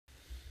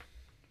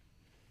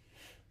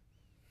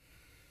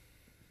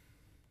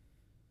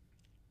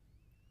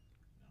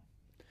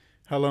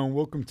Hello and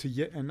welcome to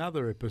yet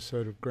another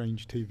episode of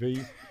Grange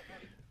TV.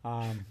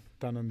 Done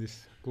on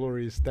this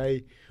glorious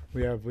day.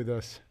 We have with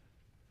us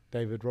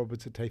David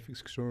Roberts, a TAFE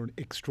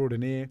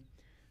extraordinaire,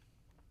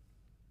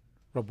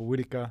 Robert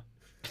Whittaker,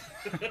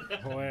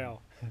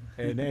 Wow.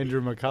 and Andrew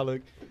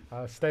McCullough,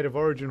 State of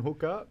Origin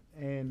hooker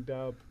and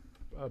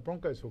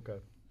Broncos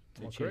hooker.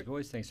 Cheers,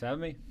 boys. Thanks for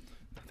having me.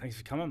 Thanks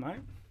for coming, mate.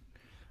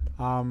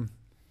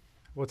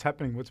 What's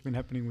happening? What's been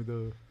happening with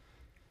the...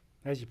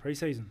 How's your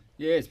pre-season?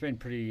 Yeah, it's been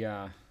pretty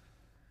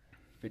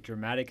bit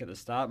dramatic at the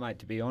start, mate,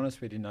 to be honest.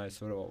 We didn't know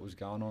sort of what was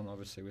going on,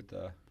 obviously, with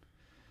the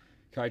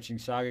coaching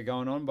saga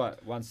going on.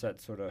 But once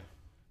that sort of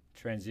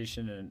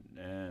transition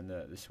and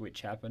the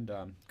switch happened,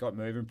 got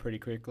moving pretty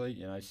quickly.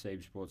 You know,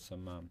 Siebes brought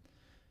some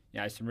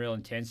real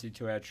intensity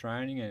to our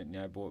training,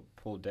 and, brought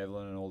Paul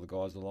Devlin and all the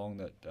guys along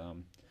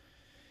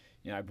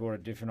that,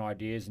 brought different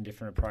ideas and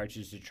different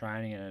approaches to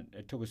training. And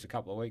it took us a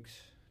couple of weeks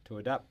to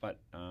adapt, but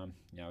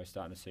we're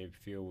starting to see a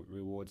few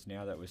rewards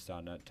now that we're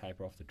starting to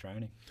taper off the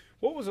training.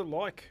 What was it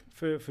like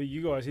for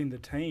you guys in the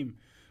team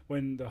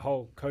when the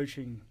whole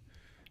coaching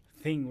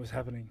thing was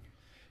happening?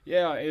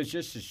 Yeah, it was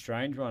just a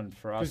strange one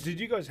for us. Did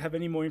you guys have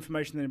any more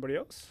information than anybody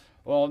else?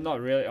 Well, not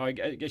really. I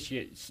guess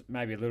it's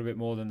maybe a little bit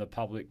more than the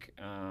public,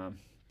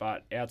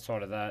 but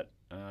outside of that,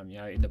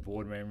 in the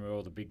boardroom where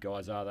all the big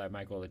guys are, they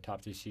make all the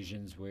tough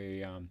decisions.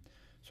 We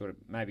sort of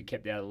maybe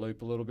kept out of the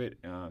loop a little bit.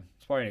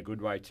 It's probably in a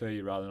good way too.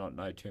 You'd rather not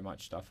know too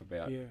much stuff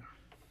about,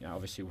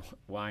 obviously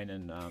Wayne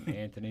and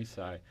Anthony.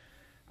 So,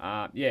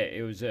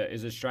 it was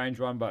a strange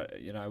one, but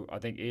I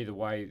think either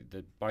way,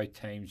 both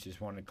teams just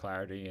wanted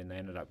clarity, and they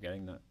ended up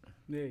getting that.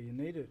 Yeah, you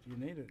need it.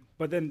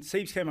 But then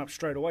Siebes came up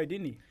straight away,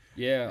 didn't he?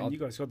 Yeah, and you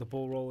guys got the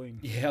ball rolling.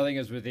 Yeah, I think it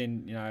was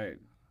within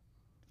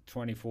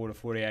 24 to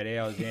 48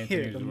 hours.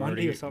 Anthony was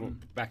already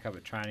back up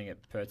at training at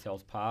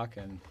Purtell's Park,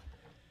 and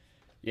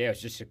it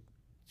was just a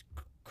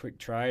quick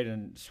trade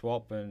and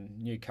swap and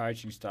new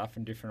coaching stuff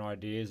and different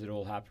ideas. It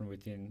all happened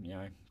within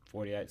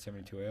 48,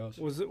 72 hours.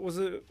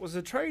 Was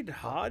the trade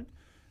hard?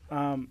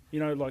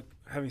 Like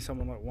having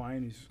someone like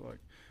Wayne who's like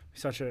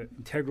such an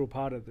integral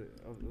part of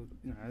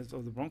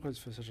the Broncos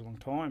for such a long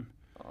time.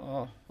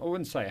 Oh, I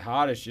wouldn't say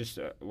hard. It's just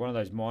one of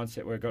those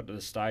mindset where it got to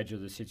the stage of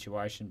the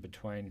situation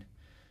between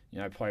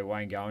probably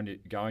Wayne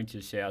going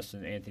to South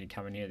and Anthony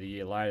coming here the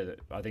year later, that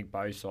I think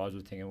both sides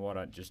were thinking, why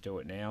don't just do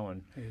it now?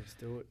 And just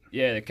do it.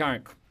 Yeah, the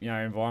current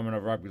environment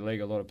of rugby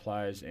league, a lot of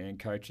players and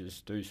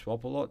coaches do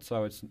swap a lot,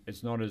 so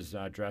it's not as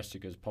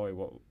drastic as probably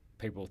what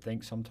people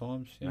think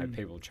sometimes.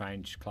 People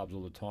change clubs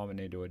all the time and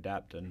need to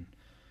adapt. And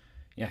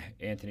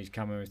Anthony's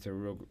coming with a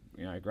real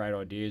great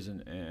ideas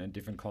and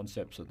different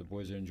concepts that the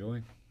boys are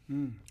enjoying.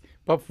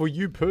 But for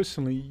you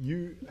personally,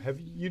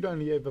 you'd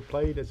only ever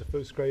played as a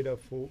first grader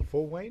for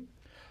Wayne?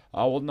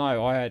 Oh, well,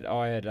 no,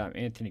 I had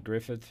Anthony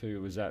Griffith, who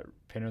was at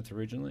Penrith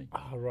originally.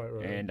 Oh, right.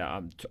 And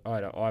I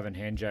had Ivan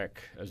Hanjack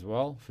as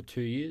well for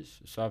 2 years.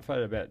 So I've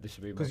heard about this.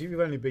 Because you've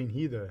only been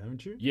here, though,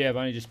 haven't you? Yeah, I've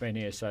only just been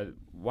here. So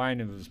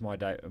Wayne was my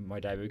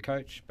debut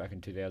coach back in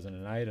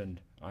 2008,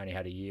 and I only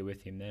had a year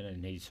with him then,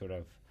 and he sort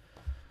of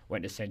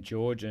went to St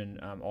George,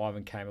 and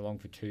Ivan came along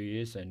for 2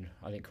 years, and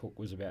I think Hook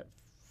was about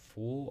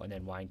 4, and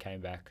then Wayne came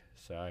back.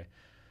 So,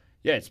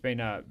 it's been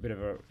a bit of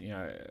a,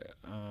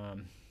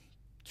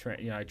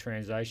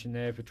 translation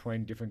there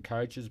between different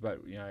coaches, but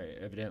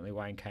evidently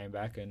Wayne came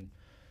back and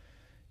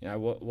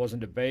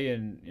wasn't to be,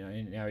 and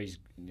now he's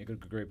a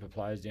good group of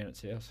players down at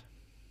South.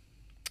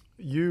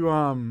 You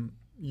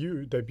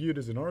debuted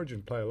as an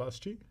Origin player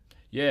last year.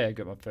 Yeah,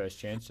 got my first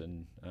chance,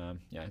 and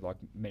like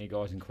many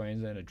guys in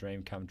Queensland, a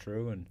dream come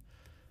true, and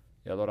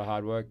a lot of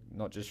hard work,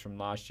 not just from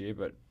last year,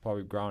 but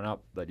probably growing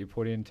up that you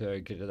put in to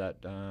get to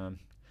that.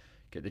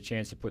 Get the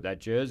chance to put that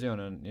jersey on,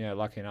 and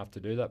lucky enough to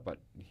do that. But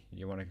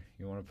you want to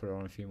put it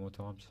on a few more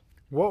times.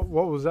 What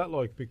was that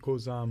like?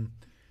 Because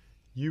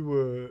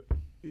you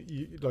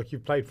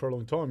played for a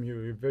long time. You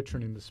were a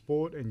veteran in the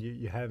sport, and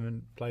you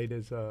haven't played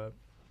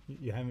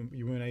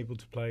you weren't able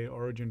to play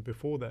Origin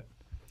before that.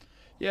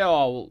 Yeah,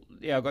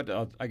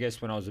 I guess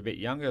when I was a bit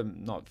younger,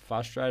 not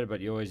frustrated,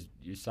 but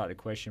you start to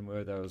question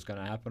whether it was going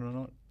to happen or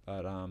not.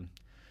 But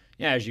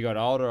as you got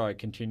older, I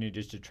continued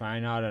just to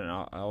train hard, and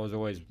I was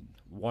always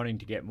wanting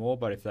to get more,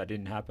 but if that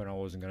didn't happen, I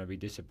wasn't going to be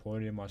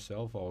disappointed in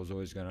myself. I was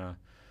always going to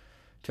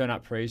turn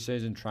up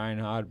pre-season, train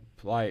hard,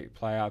 play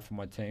hard for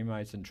my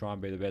teammates, and try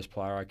and be the best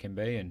player I can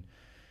be. And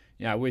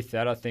with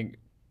that, I think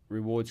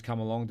rewards come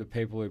along to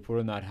people who put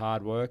in that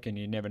hard work, and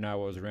you never know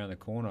what was around the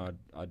corner.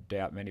 I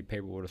doubt many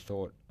people would have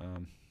thought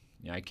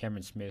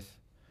Cameron Smith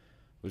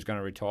was going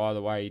to retire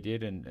the way he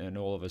did, and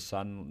all of a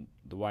sudden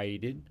the way he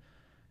did.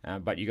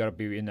 But you got to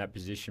be in that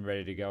position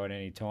ready to go at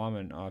any time,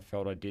 and I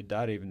felt I did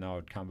that, even though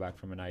I'd come back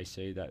from an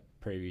AC that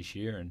previous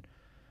year. And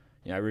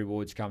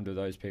rewards come to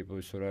those people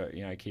who sort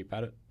of keep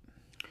at it.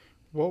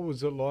 What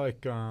was it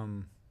like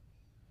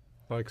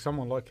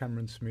someone like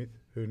Cameron Smith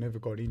who never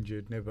got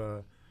injured,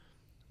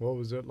 What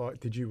was it like?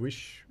 Did you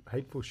wish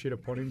hateful shit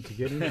upon him to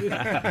get injured?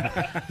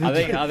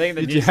 I think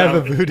the Did you have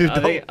a voodoo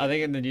doll? I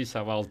think in the New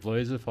South Wales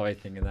Blues were probably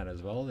thinking that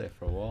as well there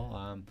for a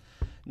while.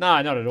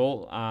 No, not at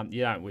all.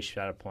 You don't wish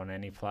that upon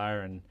any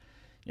player, and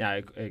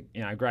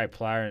a great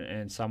player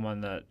and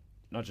someone that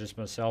not just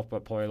myself,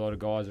 but probably a lot of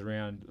guys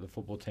around the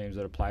football teams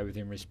that have played with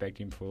him respect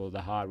him for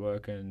the hard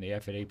work and the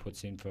effort he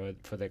puts in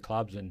for their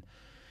clubs. And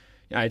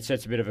it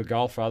sets a bit of a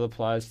goal for other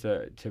players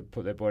to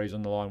put their bodies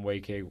on the line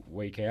week in,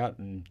 week out,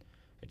 and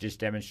it just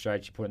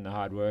demonstrates you put in the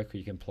hard work.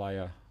 You can play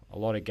a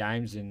lot of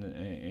games in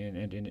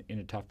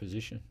a tough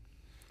position.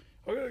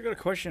 I got a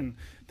question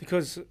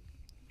because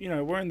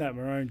wearing that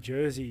maroon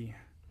jersey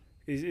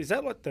is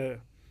that like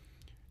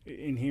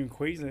in here in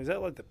Queensland, is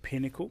that like the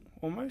pinnacle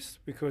almost?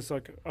 Because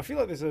I feel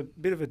like there's a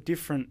bit of a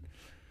different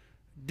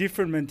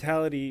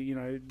mentality,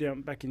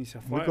 down back in New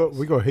South Wales.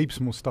 We got heaps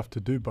more stuff to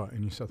do, but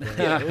in New South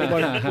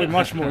Wales, we're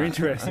much more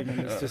interesting,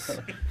 and it's just.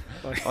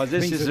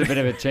 This is a bit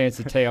of a chance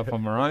to tee up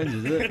on Maroons,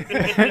 is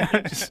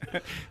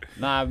it?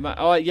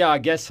 I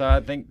guess so. I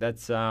think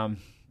that's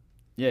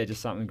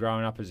just something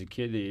growing up as a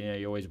kid.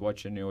 You always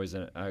watching. You always,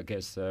 I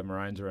guess,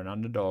 Maroons are an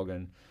underdog,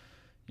 and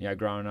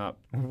growing up.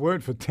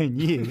 Weren't for 10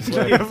 years.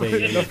 Not for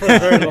a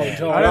very long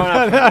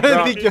time. I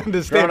don't think you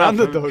understand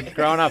underdog.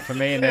 Growing up for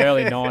me in the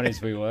early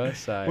 90s, we were.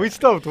 So we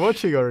stopped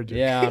watching Origin.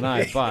 Yeah, I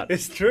know, but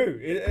it's true.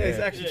 It's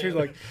actually true.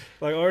 Like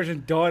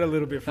Origin died a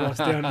little bit for us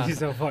down in New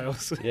South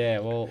Wales. Yeah,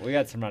 well, we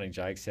had some running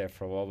jokes there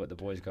for a while, but the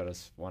boys got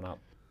us one up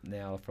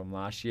now from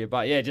last year.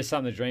 But just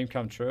something the dream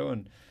come true,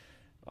 and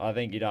I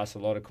think you'd ask a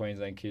lot of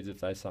Queensland kids if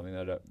there's something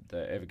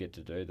they ever get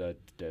to do, they'd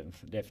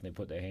definitely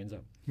put their hands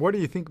up. What do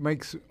you think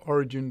makes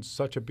Origin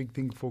such a big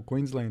thing for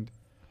Queensland,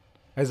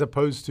 as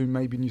opposed to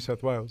maybe New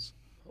South Wales?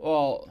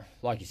 Well,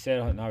 like you said,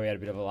 I know we had a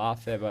bit of a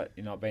laugh there, but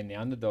being the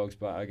underdogs.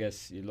 But I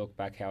guess you look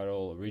back how it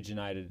all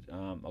originated.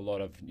 A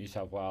lot of New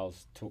South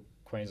Wales took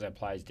Queensland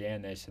players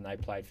down there, so they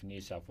played for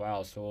New South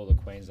Wales. So all the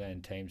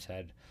Queensland teams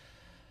had,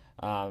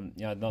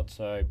 not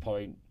so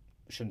probably.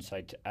 Shouldn't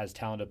say as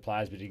talented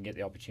players, but didn't get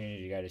the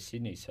opportunity to go to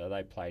Sydney, so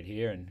they played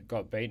here and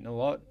got beaten a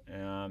lot.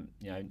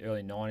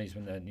 Early 90s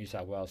when the New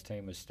South Wales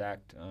team was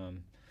stacked,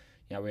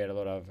 we had a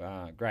lot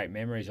of great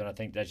memories, and I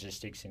think that just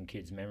sticks in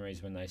kids'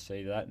 memories when they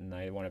see that and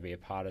they want to be a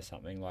part of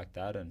something like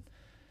that. And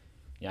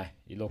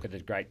you look at the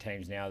great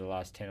teams now, the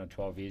last 10 or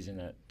 12 years in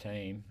that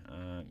team,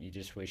 you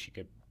just wish you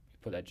could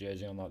put that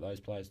jersey on like those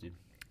players did.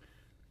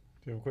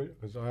 Do you have a question?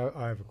 Because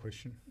I have a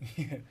question.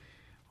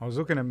 I was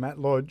looking at Matt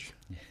Lodge,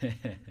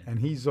 and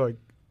he's like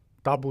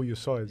double your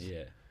size.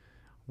 Yeah.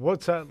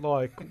 What's that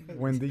like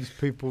when these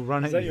people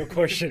run Is at that you? your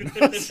question?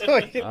 That's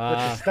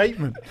a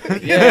statement.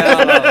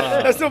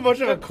 That's not much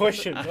of a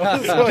question.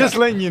 Just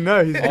letting you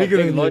know, he's bigger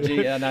than Lodgy,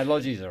 you.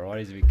 Lodgy's all right.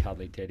 He's a big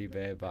cuddly teddy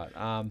bear. But,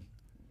 I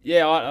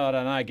don't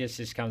know. I guess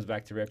this comes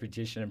back to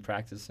repetition and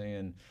practicing.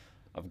 And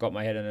I've got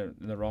my head in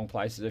the wrong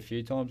places a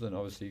few times and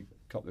obviously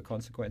cop the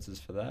consequences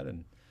for that.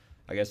 And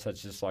I guess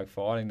that's just like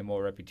fighting. The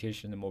more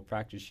repetition, the more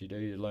practice you do,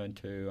 you learn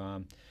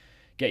to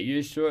get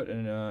used to it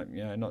and,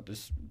 not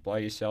just blow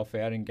yourself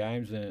out in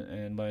games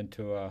and learn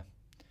to,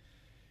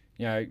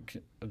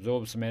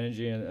 absorb some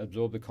energy and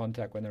absorb the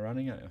contact when they're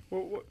running at you.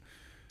 Well,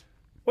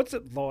 what's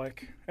it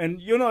like?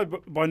 And you're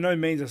not by no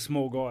means a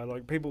small guy.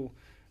 Like people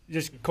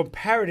just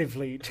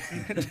comparatively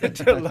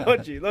to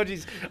Lodgy.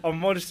 Lodgy's a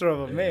monster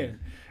of a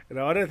man.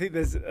 I don't think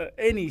there's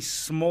any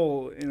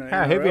small,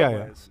 How heavy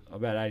are you?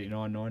 About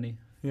 89, 90.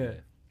 Yeah.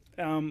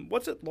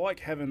 What's it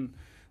like having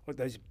like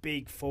those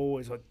big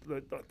forwards, like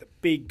the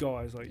big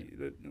guys, like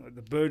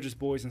the Burgess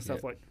boys and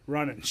stuff, like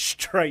running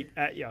straight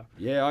at you?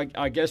 Yeah,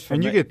 I guess.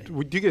 And do you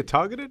get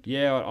targeted?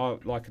 Yeah, I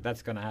like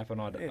that's going to happen.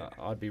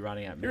 I'd be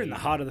running at me. You're in the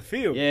heart of the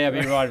field. Yeah, I'd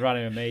be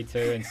running at me too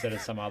instead of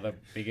some other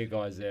bigger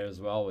guys there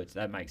as well, which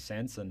that makes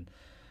sense. And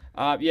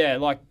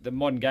like the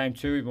modern game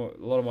too.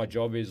 A lot of my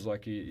job is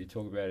like you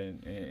talk about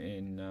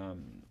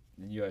in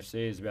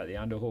UFC is about the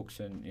underhooks,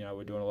 and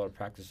we're doing a lot of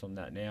practice on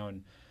that now.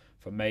 And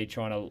for me,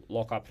 trying to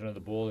lock up into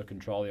the ball to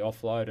control the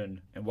offload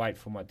and wait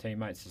for my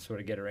teammates to sort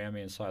of get around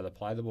me and slowly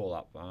play the ball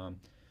up.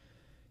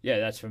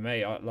 That's for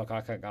me. I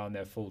can't go in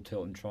there full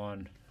tilt and try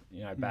and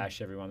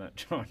bash everyone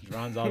that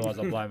runs. Otherwise,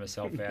 I'll blow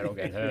myself out or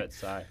get hurt.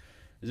 So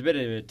there's a bit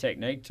of a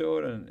technique to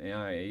it, and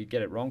you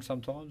get it wrong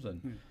sometimes.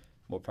 And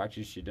more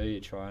practice you do,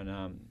 you try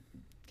and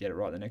get it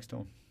right the next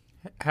time.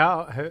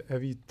 How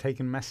have you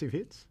taken massive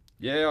hits?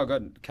 Yeah, I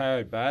got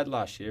KO'd bad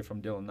last year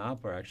from Dylan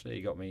Napa. Actually,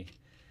 he got me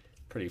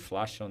pretty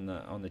flush on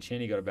the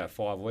chin. He got about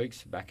 5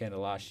 weeks back end of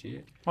last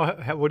year. Oh,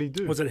 what did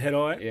he do? Was it head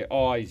eye?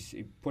 Yeah.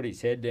 He put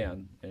his head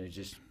down and he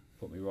just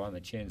put me right on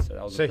the chin. So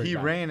that was he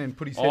ran and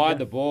put his head down. I had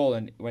the ball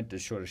and went to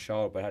short of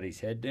shoulder, but had his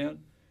head down.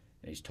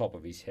 And his top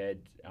of his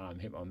head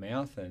hit my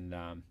mouth, and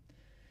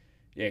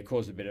it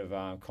caused a bit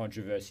of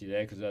controversy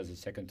there because that was the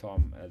second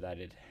time that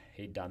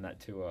he'd done that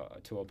to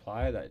a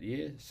player that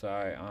year. So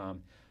I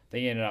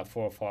think he ended up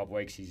 4 or 5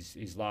 weeks.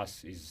 His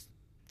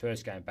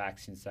first game back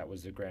since that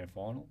was the grand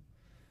final.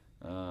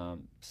 That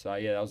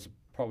was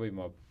probably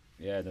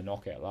the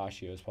knockout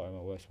last year was probably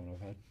my worst one I've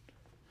had.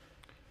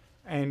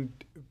 And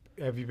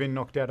have you been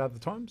knocked out other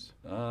times?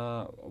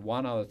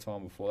 One other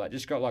time before that.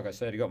 Just got, like I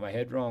said, I got my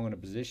head wrong in a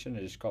position. I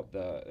just got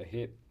the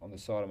hit on the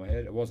side of my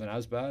head. It wasn't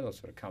as bad. I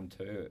sort of come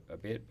to a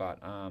bit, but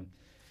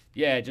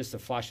just a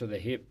flash of the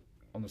hip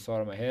on the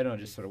side of my head, and I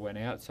just sort of went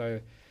out.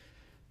 So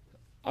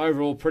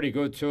Overall, pretty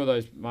good. Two of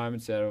those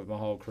moments out of my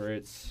whole career,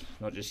 it's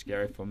not just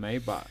scary for me,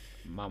 but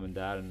mum and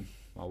dad and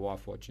my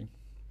wife watching.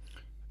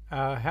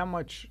 How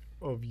much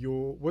of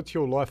what's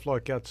your life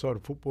like outside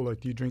of football? Like,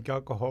 do you drink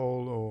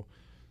alcohol or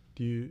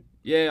do you?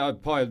 Yeah, I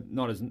probably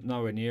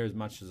nowhere near as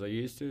much as I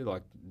used to.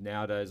 Like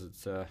nowadays,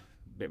 it's a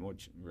bit more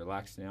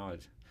relaxed now.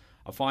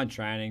 I find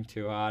training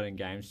too hard and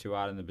games too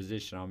hard in the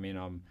position I'm in.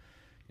 I'm,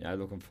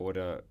 looking forward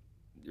to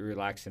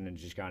relaxing and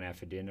just going out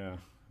for dinner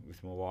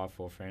with my wife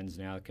or friends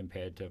now,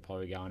 compared to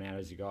probably going out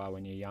as a guy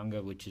when you're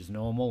younger, which is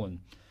normal. And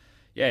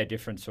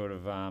different sort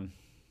of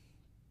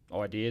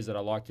ideas that I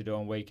like to do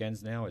on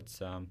weekends now.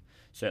 It's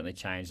certainly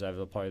changed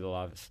over probably the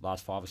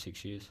last 5 or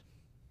 6 years.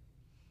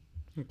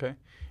 Okay,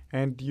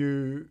 and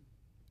you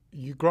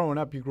growing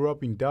up, you grew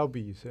up in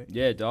Dalby, you say?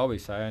 Yeah, Dalby,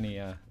 so only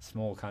a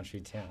small country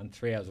town,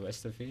 3 hours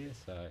west of here.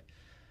 So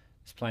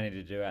there's plenty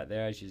to do out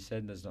there, as you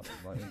said. There's not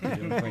much to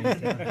do in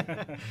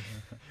Queenstown.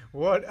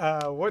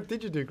 What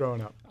did you do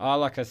growing up? I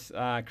like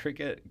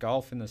cricket,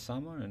 golf in the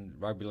summer, and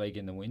rugby league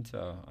in the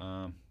winter.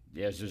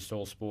 It's just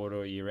all sport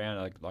all year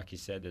round. Like you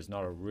said, there's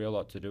not a real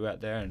lot to do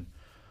out there, and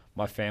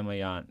my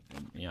family aren't,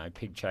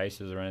 pig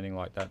chasers or anything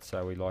like that.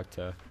 So we like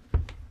to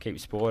keep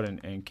sport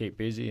and keep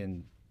busy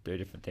and do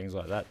different things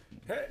like that.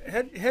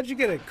 How'd you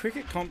get a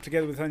cricket comp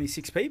together with only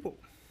 6 people?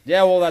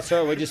 Yeah, well, that's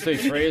right. We just do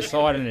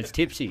 3-a-side and it's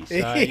tipsy, so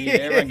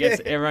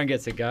everyone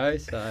gets a go.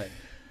 So,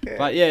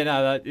 but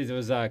it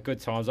was good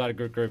times. I had a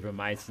good group of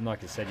mates, and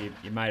like I said,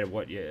 you made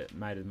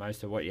the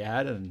most of what you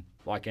had, and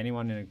like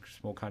anyone in a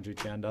small country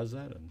town does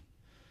that.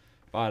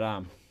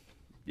 I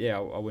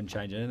wouldn't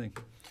change anything.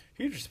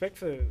 Huge respect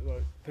for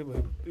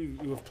people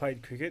who have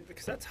played cricket,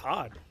 because that's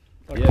hard.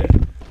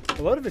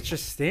 A lot of it's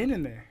just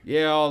standing there.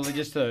 Yeah,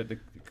 just the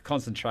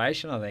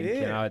concentration, I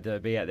think, to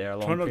be out there a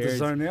long period. Try not to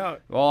zone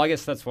out. Well, I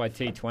guess that's why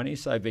T20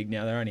 is so big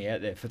now. They're only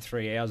out there for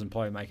 3 hours and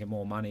probably making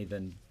more money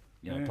than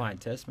playing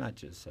test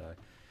matches. So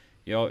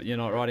you're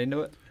not right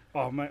into it?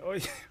 Oh, mate,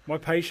 my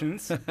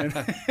patience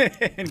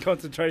and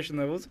concentration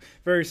levels,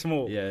 very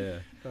small. Yeah.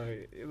 So,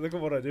 look at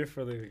what I do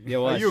for a living. Yeah,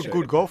 well, Are you a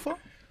good golfer?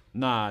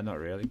 Nah, not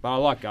really. But I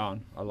like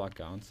going.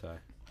 So.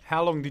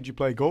 How long did you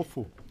play golf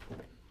for?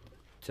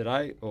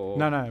 Today or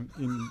No.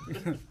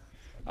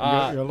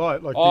 Your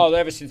life.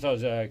 Ever since I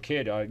was a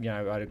kid, I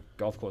had a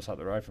golf course up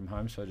the road from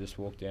home, so I just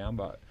walked down.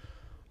 But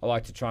I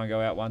like to try and go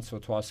out once or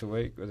twice a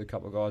week with a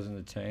couple of guys in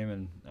the team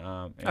and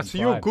so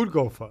you're a good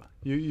golfer.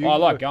 I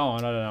like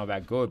going. I don't know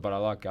about good, but I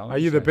like going. Are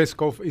you the best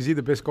golfer? Is he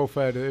the best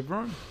golfer out of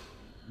everyone?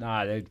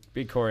 Nah, the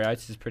big Corey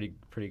Oates is pretty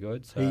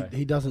good. So.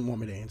 He doesn't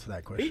want me to answer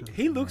that question.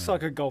 He looks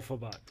like a golfer,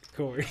 but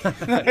Corey.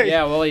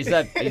 Yeah, well, he's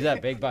that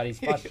big, but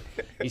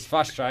his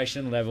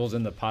frustration levels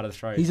in the putter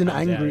throw. He's a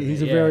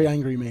very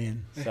angry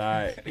man.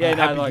 So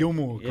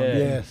Gilmore.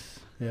 Yes.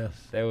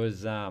 There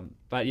was,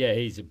 but yeah,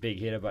 he's a big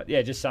hitter. But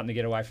yeah, just something to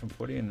get away from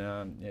footy, and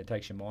it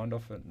takes your mind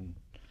off it. And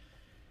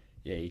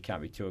yeah, you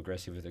can't be too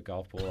aggressive with a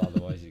golf ball,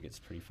 otherwise it gets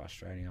pretty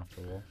frustrating after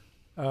a while.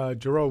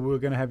 Gerald, we were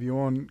going to have you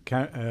on.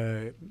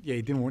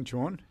 He didn't want you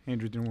on.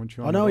 Andrew didn't want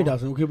you on. I know he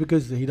doesn't,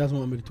 because he doesn't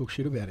want me to talk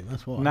shit about him.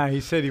 That's why. No, he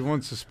said he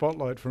wants a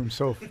spotlight for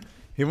himself.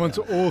 He wants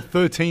all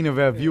 13 of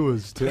our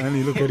viewers to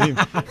only look at him.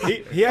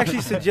 He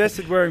actually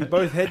suggested wearing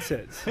both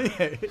headsets.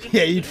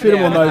 Yeah, you'd fit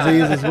him on those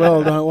ears as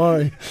well, don't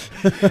worry.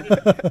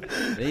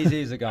 These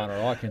ears are going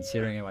all right,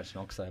 considering how much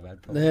knocks they've had.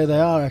 Yeah, they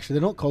are actually.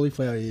 They're not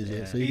cauliflower ears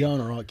yet, so you're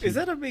going all right, kid. Is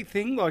that a big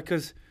thing?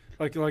 Because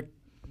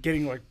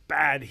getting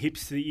bad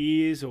hips to the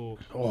ears, or?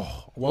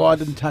 Oh, well, I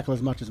didn't tackle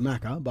as much as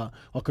Macca, but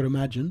I could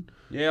imagine.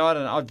 Yeah, I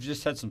don't know. I've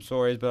just had some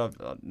sore ears, but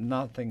I've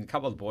nothing. A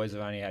couple of the boys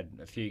have only had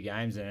a few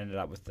games and ended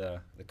up with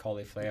the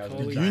cauliflower.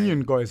 The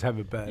union guys have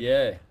it bad.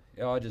 Yeah,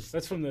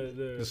 that's from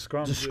the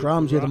scrums. The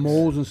scrums, the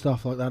mauls and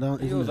stuff like that,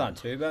 aren't Yours aren't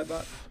too bad,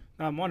 but.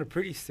 Mine are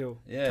pretty still.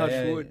 Yeah,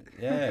 Touch wood.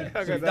 Yeah,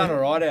 so you've done all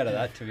right out of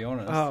that, to be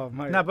honest. Oh,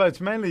 mate. No, but it's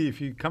mainly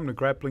if you come to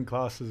grappling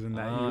classes and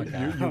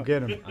that, you'll get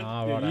them.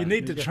 Oh, right. You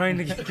need to train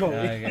to get caught.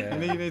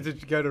 And you need to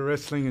go to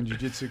wrestling and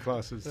jiu-jitsu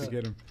classes to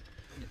get them.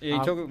 Yeah,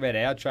 you talk about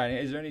our training.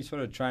 Is there any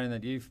sort of training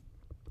that you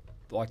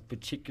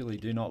particularly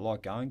do not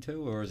like going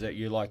to, or is it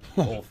you like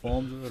all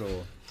forms of it,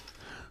 or?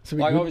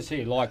 Obviously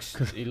he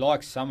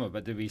likes some of it,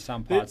 but there'll be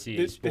some parts of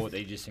your sport that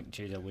you just think,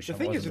 geez, I wish I wasn't.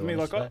 The thing is with me,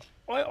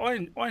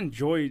 I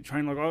enjoy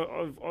training.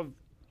 I've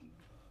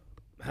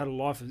had a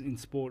life in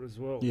sport as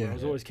well. Yeah. I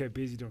was always kept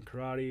busy doing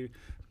karate,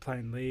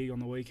 playing league on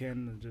the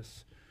weekend, and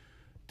just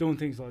doing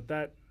things like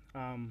that.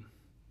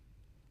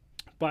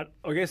 But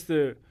I guess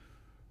the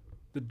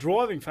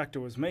driving factor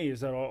was me is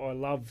that I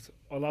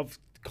loved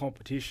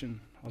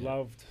competition. I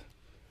loved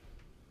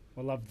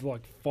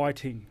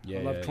fighting. I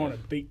loved trying to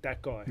beat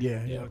that guy.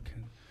 Yeah.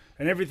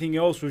 And everything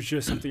else was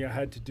just something I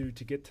had to do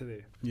to get to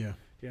there. Yeah.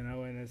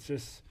 And it's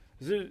just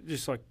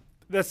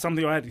that's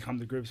something I had to come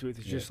to grips with.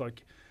 It's just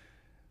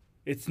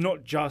it's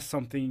not just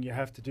something you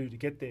have to do to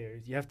get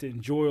there. You have to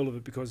enjoy all of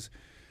it, because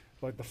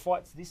the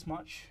fight's this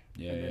much,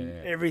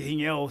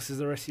 everything else is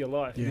the rest of your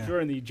life. Yeah. And if you're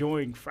only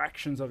enjoying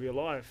fractions of your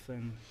life,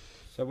 then.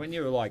 So when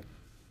you were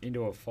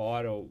into a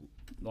fight or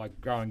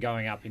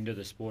going up into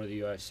the sport of the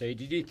UFC,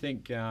 did you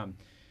think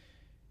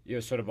you're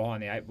sort of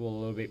behind the eight ball a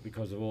little bit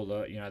because of all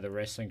the the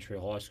wrestling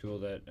through high school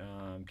that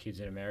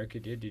kids in America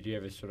did. Did you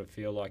ever sort of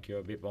feel like you're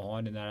a bit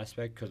behind in that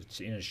aspect? Because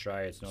in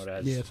Australia, it's not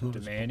as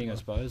demanding, I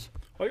suppose.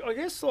 I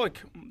guess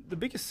like the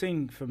biggest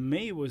thing for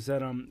me was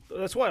that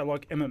that's why I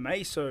like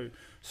MMA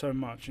so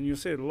much, and you'll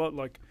see it a lot.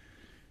 Like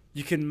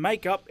you can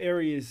make up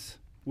areas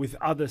with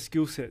other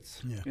skill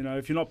sets. Yeah.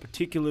 If you're not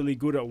particularly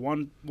good at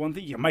one thing,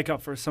 you make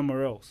up for it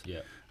somewhere else.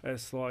 Yeah,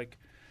 it's like.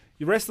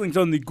 Your wrestling's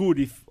only good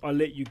if I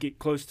let you get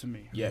close to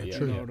me. Yeah. You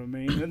know what I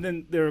mean? And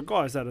then there are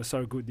guys that are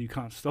so good that you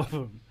can't stop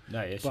them.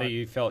 No, yeah. So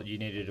you felt you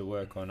needed to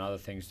work on other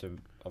things to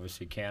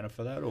obviously counter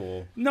for that,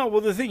 or? No,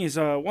 well, the thing is,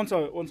 once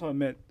I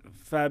met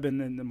Fab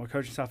and then my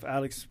coaching staff,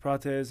 Alex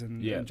Prates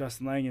and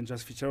Justin Lang and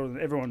Justin Fitzgerald and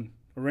everyone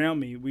around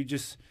me, we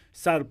just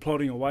started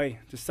plodding away,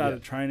 just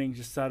started training,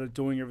 just started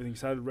doing everything,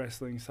 started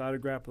wrestling,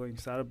 started grappling,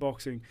 started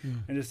boxing,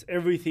 and just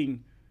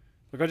everything.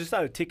 Like I just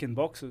started ticking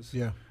boxes.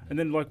 Yeah. And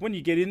then like when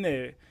you get in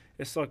there,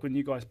 it's like when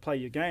you guys play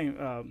your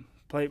game,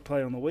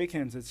 play on the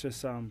weekends. It's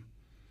just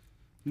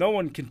no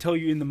one can tell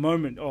you in the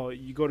moment. Oh,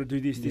 you got to do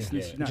this, this, and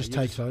this. No, it just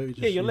takes over.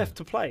 You're left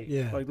to play.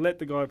 Yeah. Like let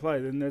the guy play.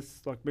 Then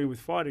that's like me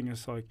with fighting.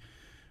 It's like,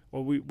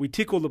 well, we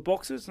tick all the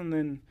boxes, and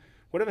then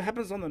whatever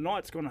happens on the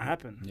night's going to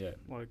happen. Yeah.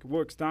 Like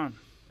work's done.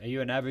 Are you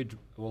an avid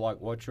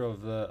watcher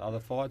of the other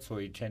fights, or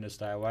you tend to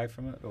stay away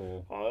from it,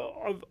 or?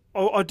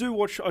 I do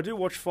watch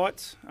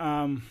fights.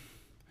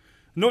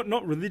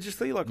 Not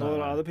religiously like a lot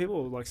of other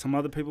people, like some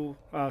other people,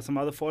 some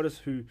other fighters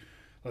who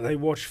they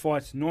watch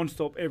fights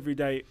non-stop every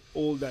day,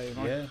 all day.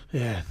 And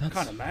I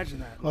can't imagine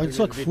that. Like, it's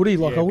like footy.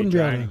 Like I wouldn't be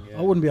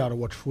able to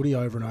watch footy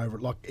over and over,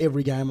 like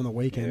every game on the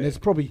weekend. Yeah. There's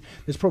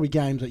probably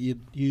games that you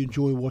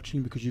enjoy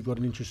watching because you've got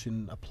an interest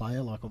in a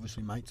player. Like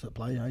obviously mates that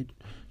play. Hey,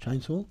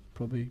 Chainsaw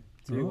probably.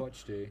 Do you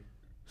watch? Do you?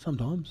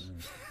 Sometimes.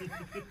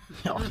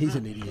 Oh, he's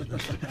an idiot.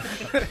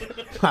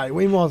 Hey,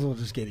 we might as well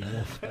just get him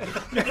off.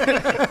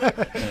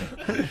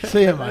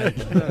 See you, mate.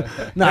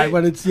 No,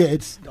 but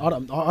it's.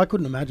 I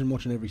couldn't imagine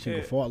watching every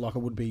single fight like I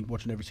would be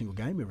watching every single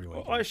game every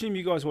week. I assume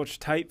you guys watch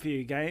tape for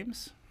your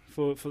games,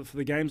 for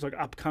the games like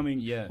upcoming.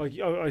 Yeah. Like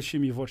I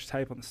assume you've watched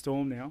tape on the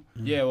Storm now.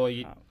 Yeah, well,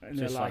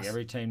 just like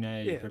every team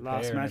now. You prepare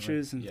last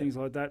matches and things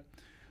like that.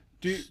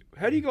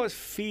 How do you guys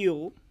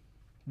feel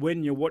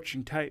when you're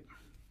watching tape?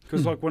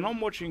 Because like when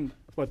I'm watching.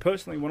 Like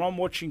personally, when I'm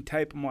watching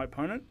tape of my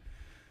opponent,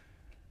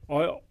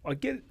 I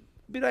get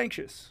a bit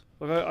anxious.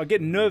 Like I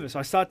get nervous.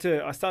 I start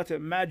to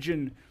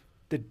imagine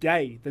the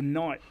day, the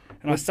night,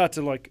 and I start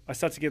to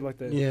get like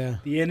the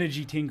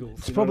energy tingles.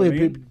 It's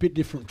probably a bit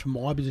different to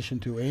my position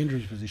to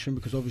Andrew's position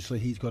because obviously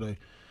he's got to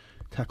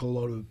tackle a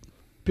lot of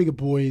bigger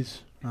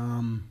boys.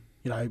 Do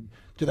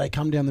they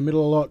come down the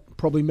middle a lot?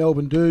 Probably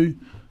Melbourne do.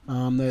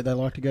 They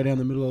like to go down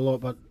the middle a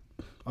lot, but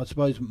I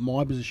suppose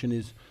my position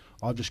is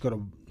I've just got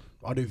to.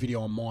 I do video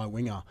on my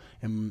winger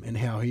and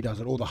how he does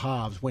it, all the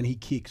halves, when he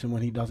kicks and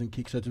when he doesn't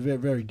kick. So it's very,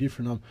 very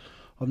different.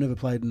 I've never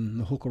played in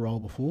the hooker role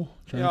before.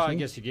 Yeah, I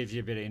guess it gives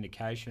you a bit of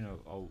indication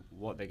of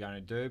what they're going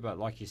to do. But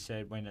like you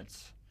said, when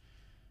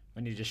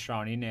you're just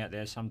thrown in out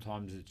there,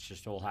 sometimes it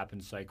just all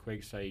happens so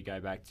quick. So you go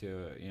back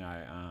to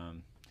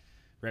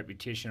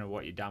repetition of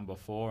what you've done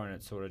before, and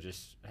it sort of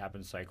just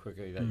happens so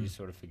quickly that you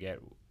sort of forget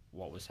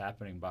what was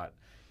happening. But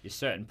there's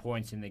certain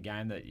points in the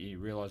game that you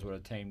realise what a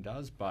team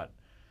does, but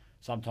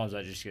sometimes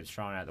that just gets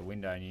thrown out the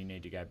window and you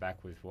need to go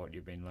back with what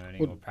you've been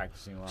learning or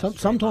practicing the last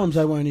sometimes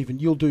they won't even.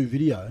 You'll do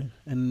video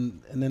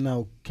and then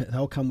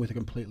they'll come with a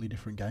completely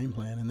different game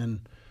plan and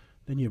then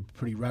you're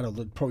pretty rattled.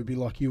 It'd probably be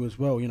like you as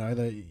well.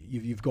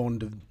 You've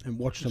gone and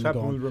watched them.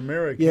 Happened with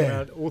Romero came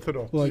out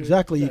orthodox. Well,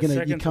 exactly. You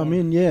come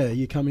in and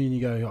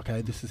you go,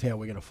 okay, this is how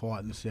we're going to fight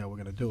and this is how we're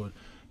going to do it.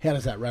 How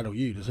does that rattle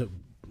you? Do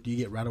you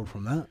get rattled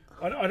from that?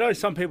 I know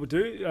some people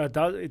do.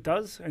 It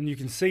does, and you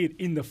can see it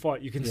in the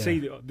fight. You can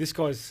see this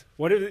guy's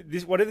whatever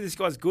this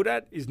guy's good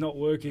at is not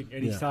working,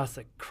 and he starts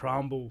to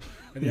crumble,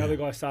 and the other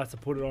guy starts to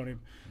put it on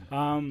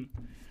him.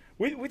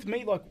 With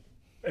me, like,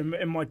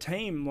 and my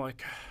team,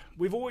 like,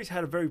 we've always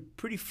had a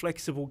pretty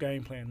flexible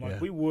game plan.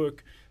 Like we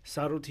work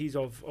subtleties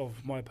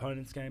of my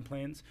opponent's game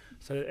plans,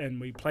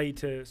 and we play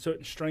to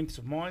certain strengths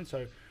of mine.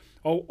 So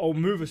I'll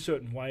move a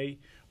certain way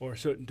or a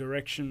certain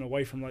direction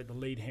away from like the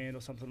lead hand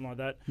or something like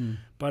that.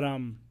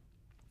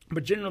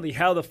 But generally,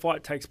 how the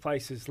fight takes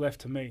place is left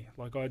to me.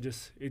 Like it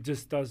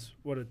just does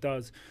what it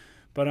does.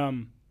 But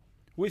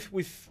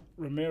with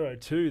Romero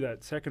too,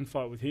 that second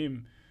fight with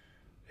him,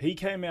 he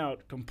came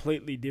out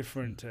completely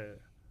different to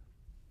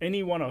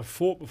anyone I've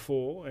fought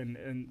before,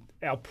 and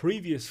our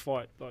previous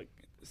fight like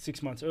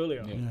 6 months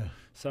earlier.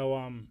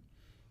 So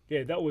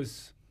that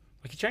was.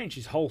 Like he changed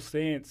his whole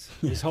stance,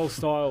 his whole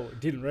style.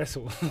 Didn't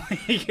wrestle.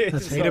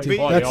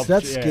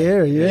 That's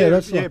scary. Yeah,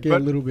 that's like a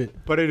little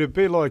bit. But it'd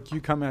be like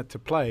you come out to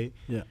play,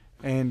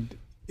 and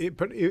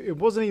it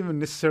wasn't even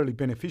necessarily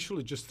beneficial.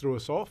 It just threw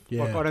us off.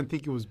 Yeah. Like I don't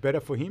think it was better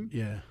for him.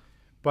 Yeah.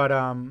 But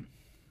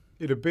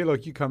it'd be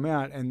like you come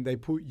out and they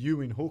put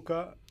you in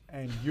hooker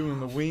and you in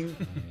the wing,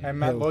 and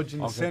Matt Lodge in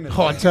the centre.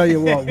 Oh, I tell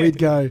you what, we'd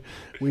go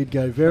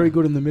very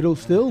good in the middle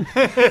still.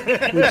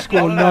 We'd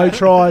score no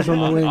tries on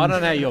the wing. I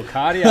don't know how your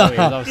cardio is.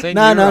 I've seen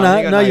No, you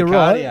run, you got you're cardio.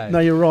 right. No,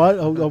 you're right.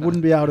 I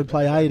wouldn't be able to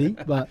play 80,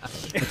 but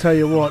I tell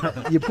you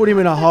what, you put him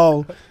in a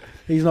hole,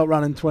 he's not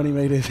running 20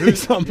 metres.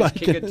 He's not Just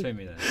kick making it it. to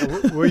me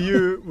then. Were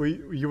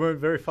you weren't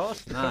very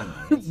fast? No.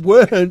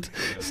 Weren't,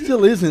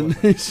 still isn't.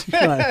 You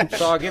know.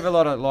 So I give a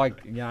lot of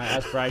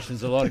aspirations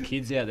to a lot of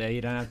kids out there.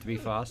 You don't have to be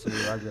fast to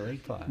be a rugby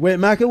league player. Where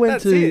Macca went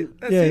That's to, it.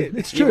 That's it.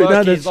 it's You true. work No,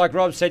 your- that's, like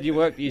Rob said, you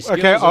work your skills.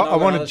 Okay, and I not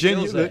want other a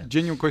skills there.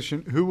 genuine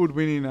question. Who would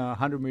win in a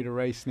 100-metre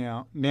race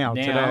now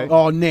today?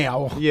 oh,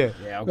 now. Yeah.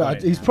 Yeah, I've got Right,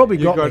 it he's now. probably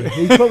You got got me. it.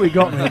 He's probably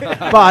got me.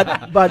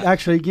 But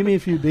actually, give me a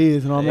few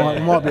beers and I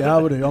might be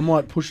able to. I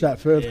might push that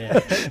further, Yeah.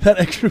 that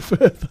extra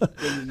further.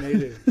 When you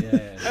need it.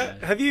 Yeah.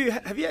 Have you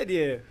had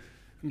the?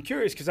 I'm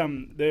curious because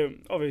they're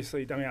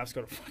obviously Dummy Up's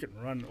got to fucking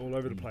run all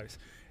over the place.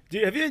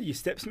 Have you had your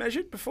steps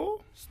measured before?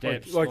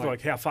 Steps,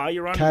 like how far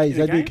you run? Ks, in a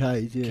they do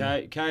game? Ks,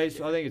 yeah. Ks,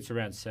 I think it's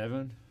around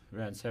 7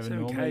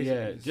 normally. Ks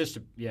Yeah, is-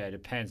 it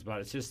depends, but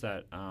it's just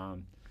that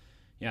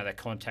that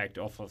contact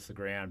off the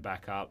ground,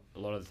 back up, a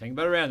lot of the thing.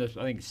 But around I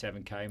think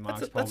 7K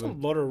marks That's a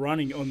probably. lot of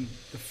running on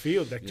the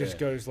field that just Yeah.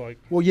 goes like.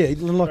 Well, yeah,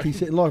 like he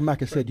said, like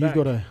Macca said, you've back.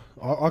 got to.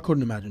 I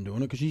couldn't imagine doing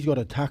it because he's got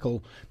to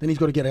tackle, then he's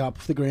got to get up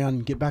off the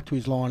ground, get back to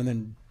his line, and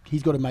then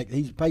he's got to make.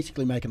 He's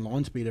basically making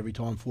line speed every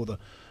time for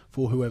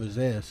whoever's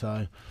there.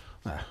 So,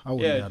 I wouldn't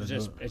be able to do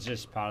it. It's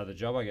just part of the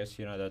job, I guess.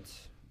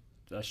 That's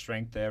a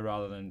strength there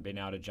rather than being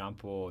able to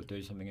jump or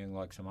do something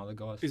like some other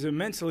guys. Is it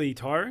mentally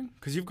tiring?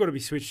 Because you've got to be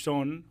switched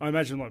on. I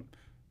imagine like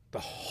the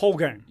whole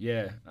game.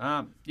 Yeah,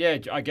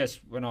 I guess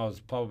when I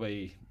was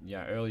probably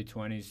early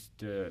 20s,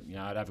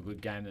 I'd have a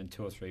good game, then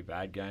 2 or 3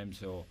 bad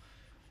games, or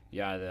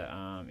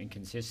the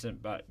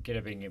inconsistent. But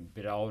getting a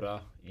bit older,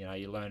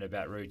 you learn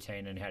about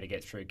routine and how to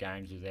get through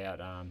games without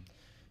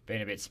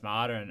being a bit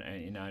smarter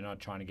and not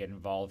trying to get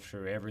involved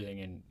through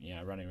everything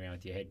and running around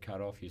with your head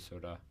cut off. You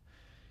sort of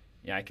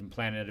can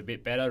plan it a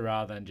bit better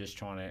rather than just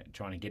trying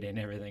to get in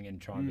everything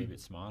and trying to be a bit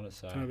smarter.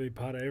 So Trying to be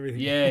part of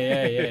everything.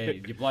 yeah.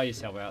 You blow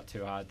yourself out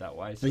too hard that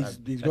way. So He's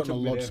that gotten a took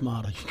me lot there.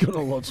 smarter. He's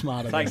gotten a lot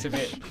smarter.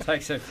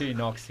 Takes a few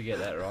knocks to get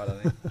that right,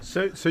 I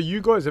think. So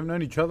you guys have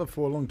known each other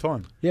for a long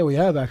time. Yeah, we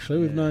have actually.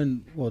 We've Yeah.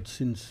 known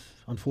since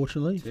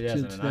unfortunately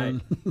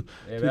 2008. since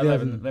Yeah, about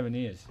 11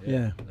 years.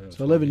 yeah. 11,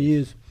 So 11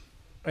 years.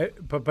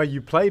 But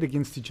you played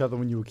against each other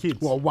when you were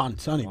kids. Well, only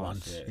Once,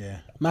 once. yeah. Yeah,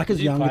 Did Macca's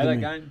you younger play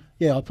than that me. game?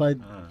 Yeah, I played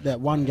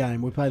that one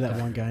game. We played that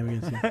one game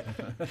against him.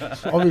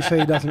 Obviously,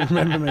 he doesn't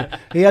remember me.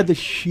 He had the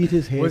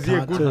shittest was he a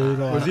haircut good? too.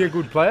 Like, Was he a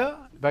good player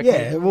back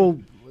yeah, then? well,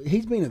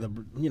 he's been at the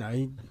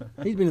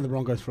he's been at the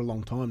Broncos for a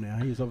long time now.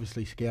 He was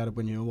obviously scouted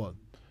when you were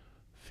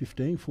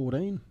 15,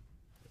 14?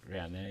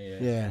 Around there, yeah.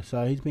 Yeah,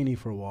 so he's been here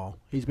for a while.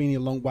 He's been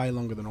here way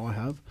longer than I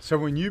have. So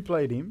when you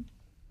played him,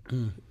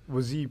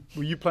 were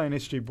you playing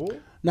SG ball?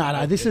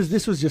 No, this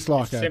was just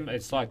like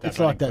It's like that. it's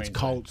like that's Queensland.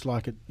 Colts,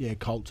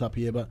 Colts up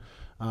here. But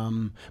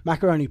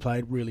Macca only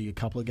played really a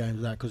couple of games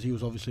of that because he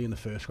was obviously in the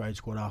first grade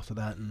squad after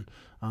that,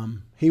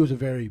 and he was a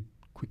very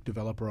quick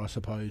developer, I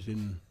suppose,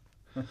 in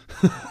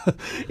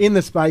in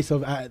the space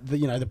of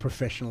the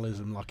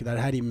professionalism. Like they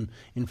had him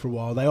in for a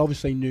while. They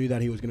obviously knew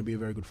that he was going to be a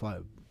very good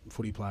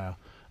footy player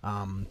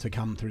to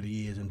come through the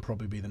years and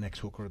probably be the next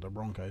hooker of the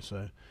Broncos.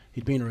 So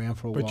he'd been around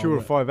for a while. But you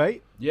were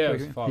 5'8". Yeah, it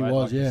was Okay. 5'8", He was,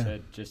 like you yeah.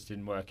 said, just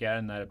didn't work out,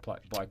 and they had a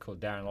bloke called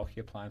Darren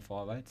Lockyer playing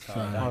 5'8". So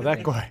I Oh, don't that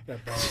think- guy.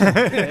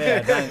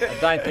 I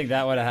don't think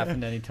that would have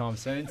happened anytime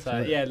soon. So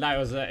yeah, no, it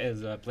was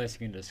a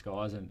blessing in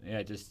disguise, and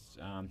it just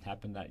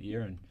happened that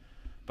year.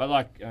 But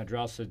like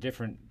Drell said,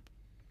 different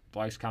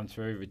blokes come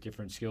through with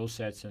different skill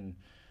sets, and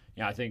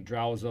I think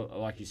Drell was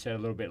like you said a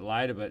little bit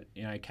later, but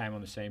he came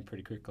on the scene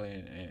pretty quickly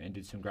and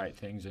did some great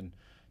things, and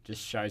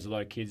just shows a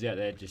lot of kids out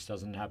there. It just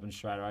doesn't happen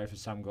straight away for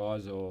some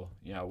guys, or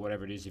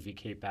whatever it is. If you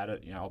keep at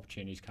it,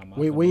 opportunities come up.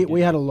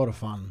 We had a lot of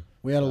fun.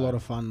 We had a lot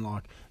of fun,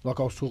 like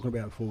I was talking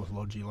about before with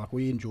Lodgy. Like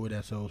we enjoyed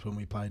ourselves when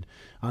we played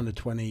under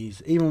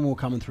 20s. Even when we were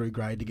coming through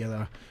grade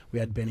together, we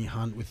had Benny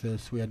Hunt with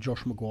us. We had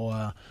Josh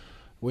Maguire.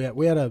 We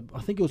had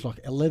I think it was like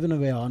 11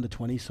 of our under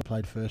 20s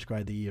played first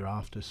grade the year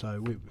after.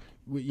 So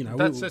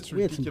That's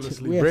we had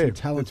ridiculously we had rare. some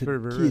talented That's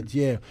very, very kids.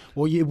 Yeah.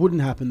 Well, it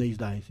wouldn't happen these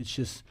days. It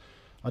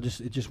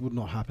just would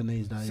not happen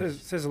these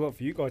days. Says a lot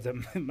for you guys that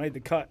made the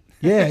cut.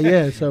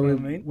 Yeah. So You know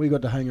what I mean? we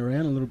got to hang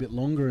around a little bit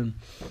longer, and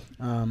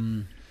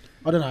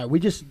I don't know. We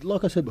just,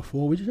 like I said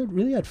before, we just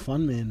really had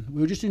fun, man.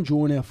 We were just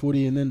enjoying our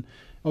footy, and then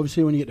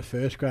obviously when you get to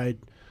first grade,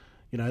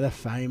 that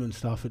fame and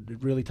stuff, it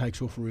really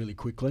takes off really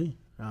quickly.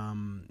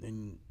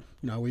 And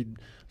we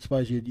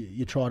suppose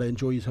you try to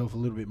enjoy yourself a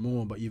little bit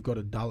more, but you've got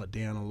to dull it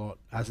down a lot,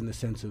 as in the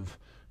sense of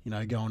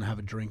go and have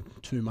a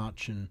drink too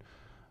much. And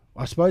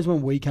I suppose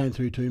when we came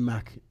through too,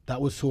 Mac,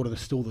 that was sort of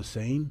still the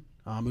scene.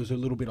 It was a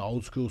little bit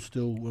old school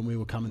still when we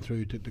were coming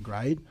through to the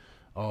grade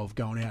of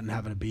going out and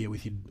having a beer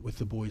with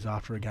the boys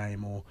after a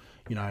game, or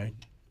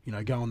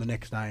going the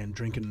next day and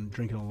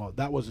drinking a lot.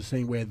 That was the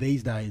scene where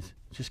these days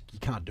just you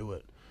can't do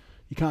it.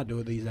 You can't do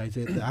it these days.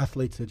 The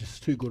athletes are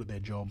just too good at their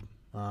job.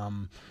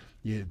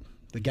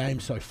 the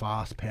game's so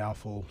fast,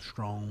 powerful,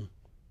 strong.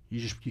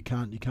 You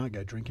can't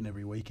go drinking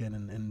every weekend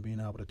and being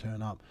able to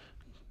turn up.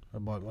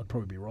 I'd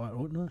probably be right,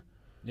 wouldn't I?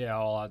 Yeah,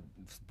 well,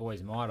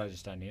 boys might. I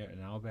just don't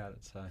know about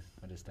it, so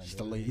I just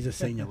don't. He's a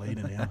senior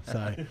leader now,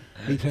 so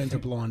he turns a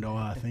blind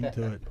eye, I think,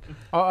 to it.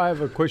 I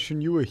have a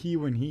question. You were here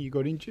when he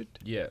got injured?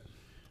 Yeah,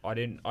 I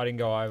didn't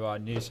go over. I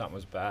knew something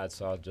was bad,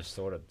 so I just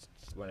thought it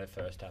when it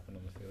first happened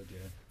on the field.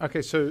 Yeah.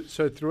 Okay, so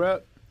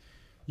throughout,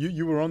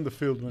 you were on the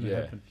field when it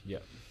happened. Yeah.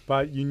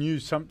 But you knew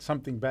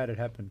something bad had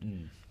happened.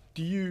 Mm.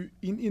 Do you,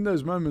 in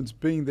those moments,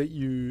 being that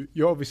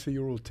you're obviously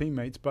you're all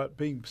teammates, but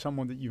being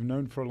someone that you've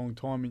known for a long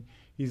time,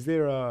 is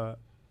there a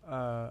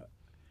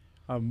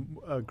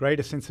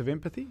greater sense of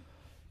empathy?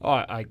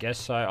 I guess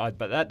so.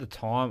 But at the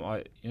time,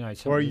 or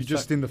are you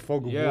just in the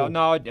fog of war? Yeah,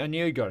 no, I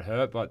knew he got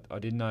hurt, but I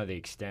didn't know the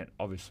extent,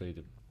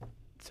 obviously,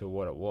 to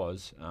what it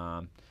was.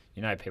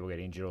 People get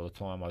injured all the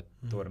time. I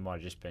thought it might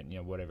have just been,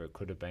 whatever it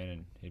could have been,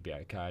 and he'd be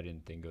okay. I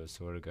didn't think it was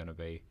sort of going to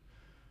be,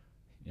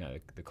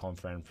 the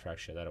confirmed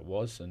fracture that it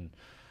was. And,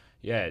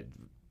 yeah,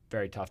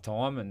 very tough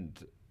time.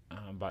 And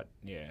but,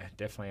 yeah,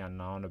 definitely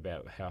unknown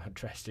about how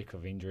drastic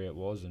of injury it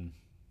was. And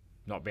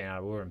not being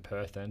able, we were in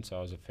Perth then, so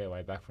I was a fair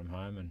way back from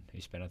home. And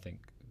he spent, I think,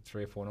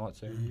 3 or 4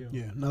 nights there.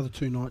 Yeah, another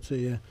 2 nights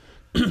there,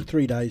 yeah.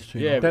 3 days, 2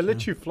 nights. They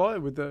let you fly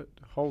with the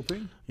whole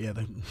thing? Yeah,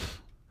 they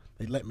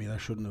let me. They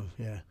shouldn't have,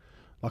 yeah.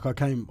 Like I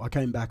came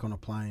back on a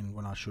plane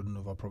when I shouldn't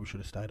have. I probably should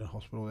have stayed in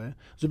hospital there.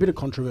 There's a bit of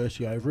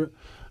controversy over it,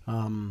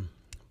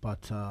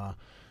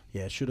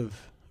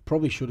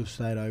 probably should have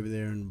stayed over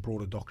there and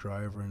brought a doctor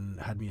over and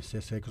had me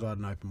assessed there because I had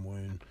an open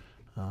wound.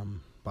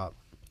 But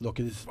look,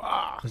 there's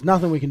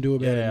nothing we can do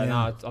about it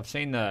now. No, I've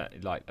seen the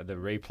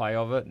replay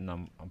of it, and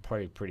I'm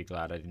probably pretty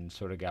glad I didn't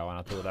sort of go. And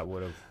I thought I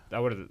would have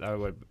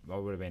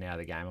been out of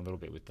the game a little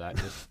bit with that.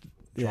 Just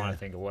trying to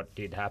think of what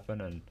did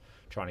happen and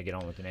trying to get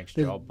on with the next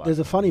job. But there's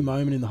a funny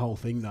moment in the whole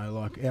thing, though.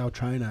 Like our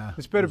trainer,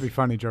 it's better be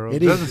funny, Gerald. It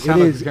doesn't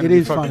sound like it's going to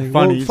be funny.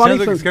 Well, it sounds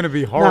like it's going to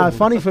be horrible. No,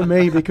 funny for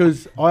me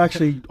because I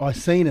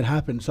seen it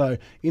happen. So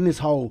in this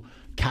whole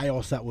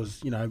chaos that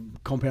was,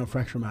 compound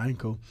fracture of my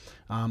ankle,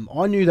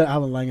 I knew that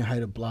Alan Langer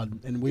hated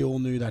blood, and we all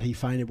knew that he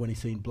fainted when he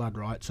seen blood,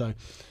 right? So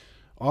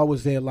I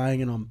was there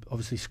laying, and I'm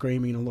obviously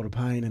screaming in a lot of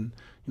pain, and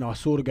I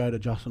sort of go to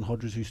Justin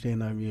Hodges, who's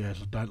standing over me.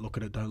 So don't look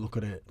at it, trying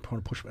to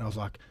push me. I was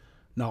like,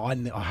 no, I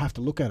have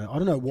to look at it. I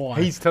don't know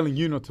why. He's telling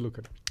you not to look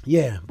at it.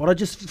 Yeah, but I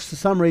just, for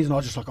some reason, I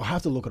was just like, I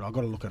have to look at it. I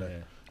got to look at it. Yeah.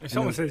 If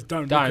someone says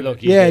don't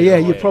look,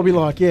 you're probably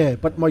like, yeah.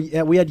 But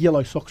we had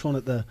yellow socks on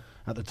at the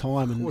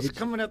time, and was it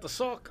coming out the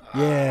sock?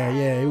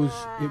 Yeah, it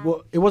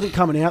wasn't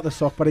coming out the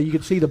sock, but you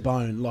could see the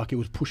bone, like it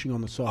was pushing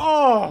on the sock.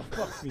 Oh,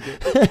 fuck me,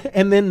 dude.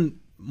 And then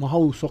my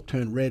whole sock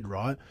turned red,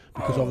 right?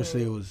 Because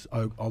obviously it was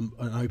an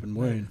open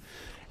wound,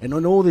 and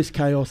on all this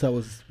chaos that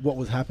was what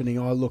was happening,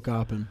 I look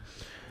up and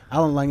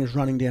Alan Langer's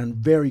running down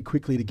very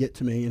quickly to get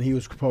to me, and he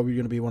was probably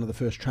going to be one of the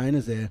first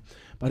trainers there.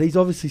 But he's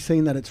obviously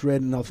seen that it's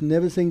red, and I've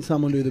never seen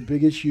someone do the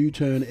biggest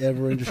U-turn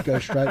ever and just go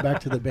straight back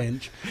to the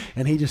bench.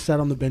 And he just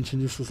sat on the bench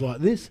and just was like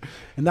this.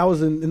 And that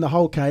was in the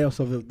whole chaos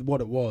of it, what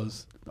it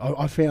was.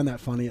 I found that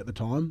funny at the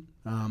time.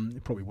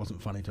 It probably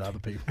wasn't funny to other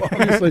people,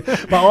 obviously,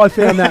 but I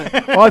found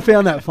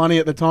that funny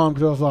at the time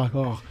because I was like,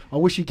 oh, I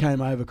wish he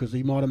came over because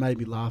he might have made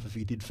me laugh if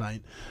he did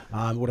faint.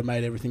 Would have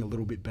made everything a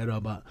little bit better.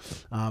 But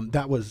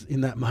that was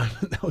in that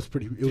moment. That was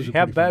pretty.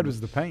 How bad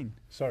was the pain?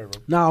 Sorry, Rob.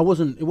 No,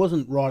 it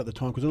wasn't right at the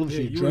time because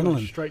obviously you adrenaline.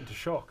 Went straight into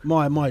shock.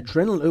 My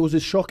adrenaline. It was a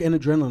shock and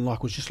adrenaline.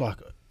 Like was just like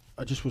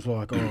I just was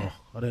like, oh,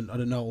 I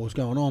didn't know what was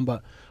going on.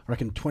 But I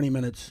reckon 20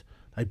 minutes.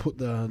 They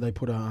put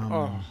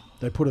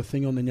a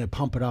thing on, then you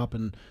pump it up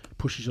and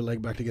pushes your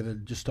leg back together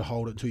just to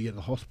hold it until you get to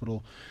the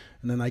hospital.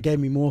 And then they gave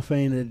me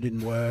morphine and it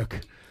didn't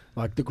work.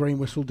 Like the green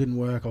whistle didn't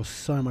work. I was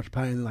so much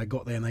pain. And they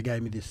got there and they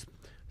gave me this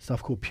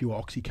stuff called pure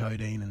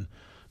oxycodone. And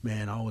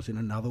man, I was in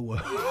another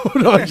world.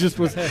 I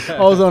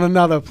was on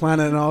another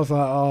planet, and I was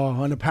like,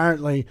 oh. And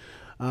apparently,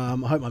 I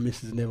hope my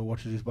missus never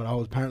watches this, but I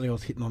was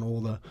hitting on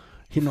all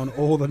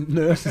the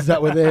nurses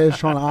that were there,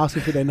 trying to ask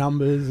them for their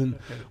numbers, and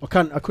I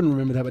couldn't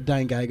remember that. But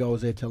Dane Gago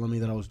was there telling me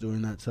that I was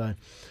doing that. So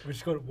we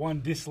just got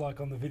 1 dislike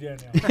on the video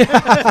now.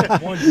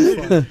 1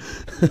 dislike.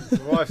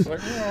 Wife's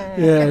like,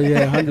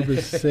 yeah,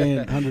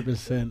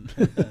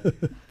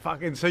 100%.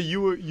 Fucking. So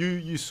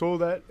you saw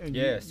that? And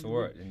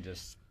saw it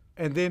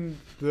and then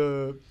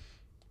the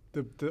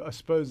I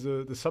suppose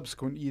the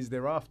subsequent years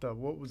thereafter,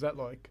 what was that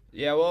like?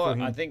 Yeah,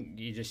 well, I think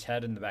you just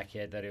had in the back of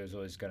your head that he was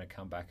always going to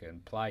come back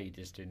and play. You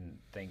just didn't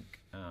think,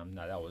 no,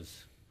 that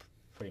was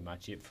pretty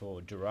much it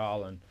for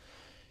Dural. And,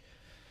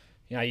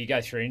 you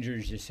go through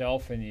injuries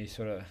yourself and you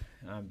sort of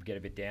get a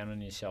bit down on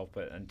yourself,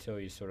 but until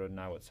you sort of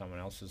know what someone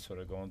else has sort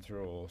of gone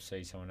through or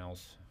see someone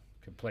else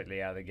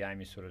completely out of the game,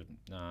 you sort of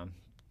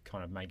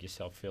kind of make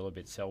yourself feel a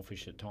bit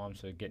selfish at times,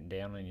 so getting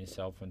down on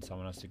yourself when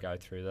someone has to go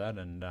through that.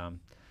 And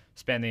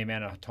spend the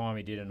amount of time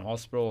he did in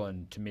hospital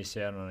and to miss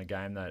out on a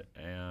game that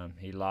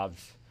he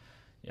loves,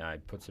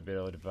 it puts a bit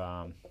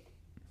of,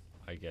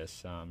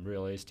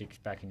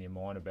 realistic back in your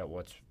mind about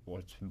what's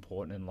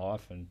important in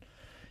life. And,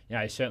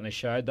 he certainly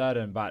showed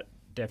that, but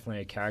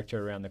definitely a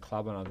character around the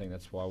club, and I think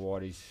that's why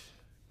Whitey's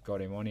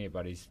got him on here,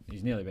 but he's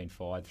nearly been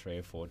fired 3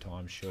 or 4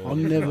 times. Sure,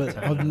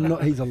 I've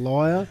not. He's a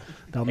liar.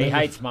 He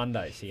hates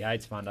Mondays. I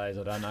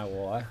don't know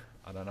why.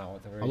 I don't know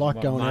what the reason. I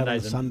like going out on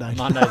Sunday.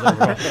 Mondays are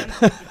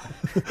right.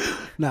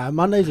 No,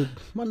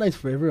 Mondays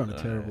for everyone are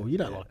terrible. You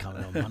don't like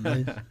coming on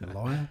Mondays, you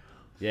liar.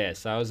 Yeah,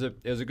 so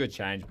it was a good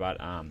change, but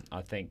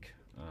I think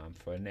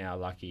for now,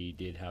 lucky he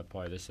did have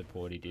probably the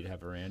support he did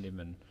have around him,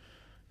 and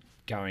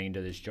going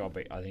into this job,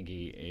 I think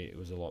it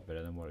was a lot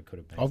better than what it could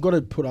have been. I've got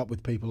to put up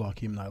with people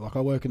like him though. Like,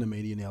 I work in the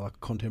media now, like a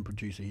content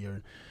producer here,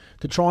 and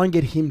to try and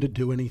get him to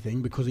do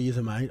anything because he is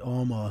a mate,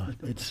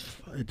 it's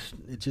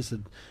just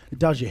it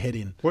does your head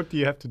in. What do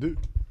you have to do?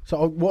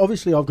 So, well,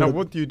 obviously, I've got. No,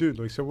 what do you do?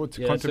 Like, so what's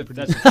a content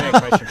producer? That's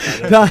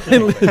a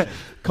fair question.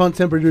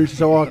 Content producer.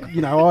 So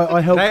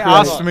I help. They create-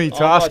 asked me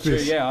to ask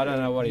this. Yeah, I don't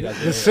know what he does.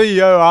 The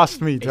CEO asked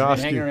me to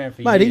ask hanging you. around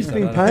for Mate, years, he's I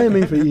been don't paying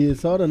me for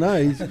years, so I don't know.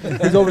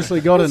 He's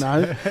obviously got to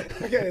know.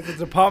 Okay, it's a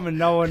department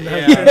no one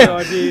has any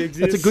idea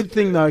exists. It's a good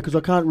thing though, because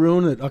I can't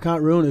ruin it.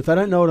 If they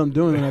don't know what I'm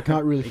doing, then I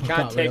can't really. He fuck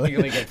can't up, really.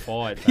 technically get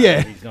fired.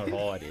 Yeah. He's not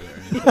hired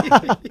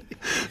here.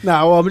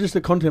 No, well, I'm just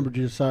a content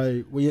producer.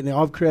 So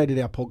I've created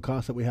our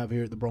podcast that we have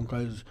here at the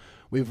Broncos.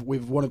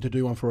 We've wanted to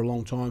do one for a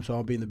long time, so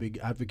I've been the big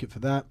advocate for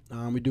that.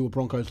 We do a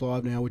Broncos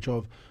Live now, which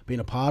I've been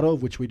a part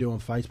of, which we do on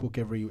Facebook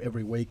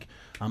every week,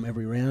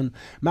 every round.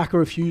 Macca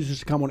refuses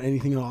to come on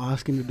anything I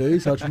ask him to do,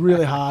 so it's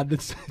really hard.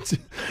 It's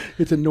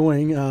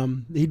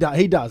annoying. He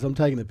does. I'm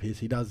taking the piss.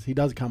 He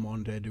does come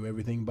on to do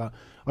everything, but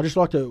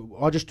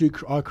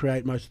I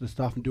create most of the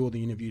stuff and do all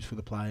the interviews for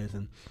the players,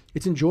 and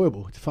it's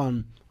enjoyable. It's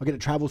fun. I get to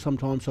travel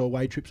sometimes, so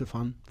away trips are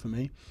fun for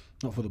me,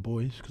 not for the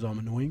boys because I'm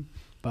annoying.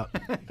 But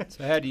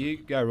so how do you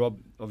go, Rob?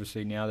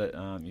 Obviously, now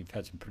that you've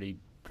had some pretty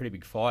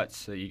big fights,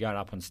 so you're going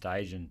up on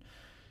stage, and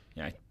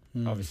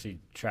obviously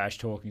trash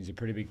talking is a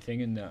pretty big thing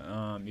in the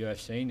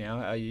UFC now.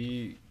 Are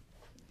you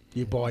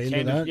buy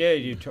into that?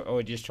 Yeah,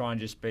 or just try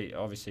and just be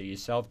obviously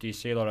yourself. Do you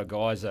see a lot of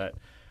guys that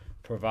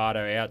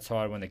bravado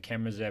outside when the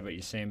camera's there, but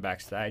you see them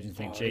backstage and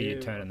think,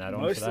 you're turning that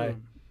on today?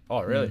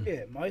 Oh, really?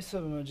 Yeah, most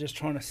of them are just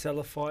trying to sell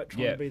a fight,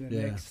 trying to be the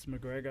next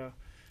McGregor,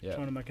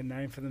 trying to make a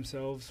name for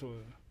themselves,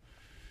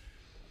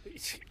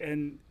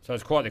 and so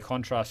it's quite the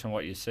contrast on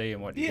what you see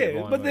and what you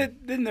get but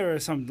then there are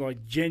some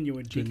like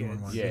genuine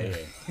dickheads. Ones, yeah.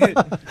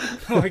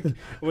 Like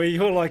where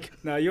you're like,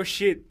 no, you're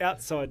shit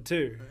outside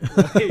too.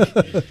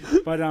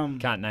 But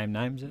can't name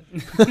names.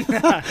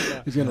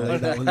 He's gonna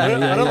leave that one.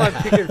 I don't like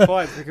picking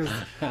fights because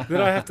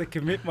then I have to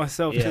commit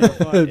myself to the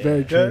fight.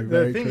 Very true.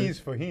 The thing is,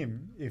 for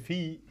him,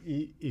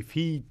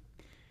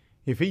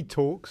 if he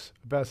talks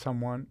about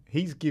someone,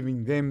 he's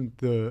giving them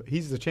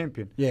he's the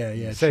champion.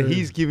 Yeah. So true.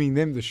 he's giving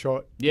them the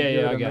shot. Yeah, You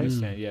know I what mean?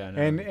 understand. Yeah, I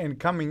know. And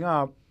coming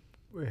up,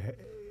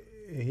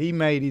 he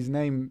made his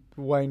name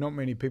the way not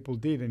many people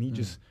did, and he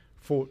just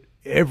fought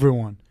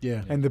everyone.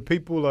 Yeah. And the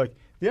people, like,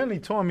 the only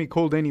time he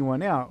called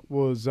anyone out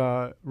was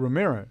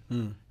Romero.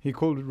 He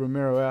called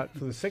Romero out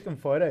for the second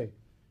fight, eh?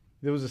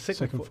 There was a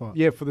second fight.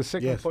 Yeah, for the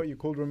second fight, you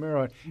called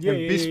Romero. Yeah,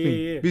 and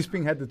Bisping.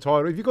 Bisping had the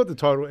title. If you got the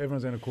title,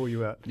 everyone's going to call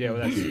you out. Yeah,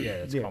 well,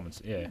 that's common.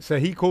 Yeah. So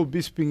he called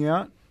Bisping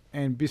out,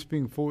 and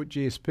Bisping fought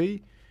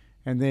GSP,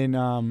 and then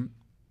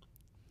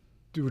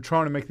they were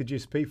trying to make the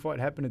GSP fight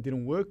happen. It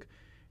didn't work,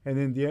 and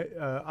then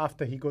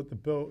after he got the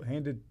belt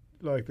handed,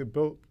 like the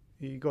belt,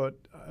 he got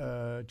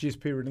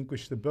GSP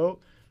relinquished the belt.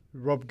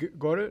 Rob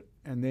got it,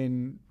 and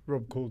then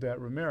Rob called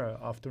out Romero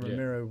after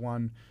Romero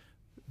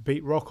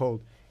beat Rockhold.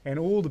 And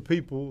all the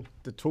people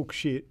that talk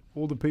shit,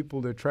 all the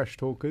people that are trash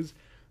talkers,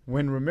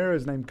 when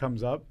Romero's name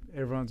comes up,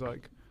 everyone's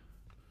like,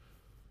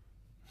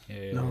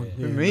 me.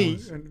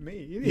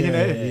 me. You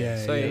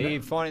know? So are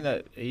you finding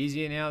that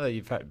easier now that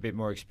you've had a bit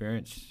more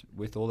experience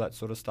with all that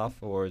sort of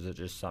stuff, or is it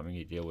just something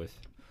you deal with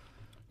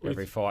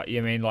every fight?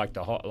 You mean like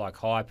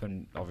hype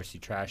and obviously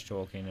trash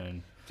talking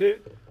and...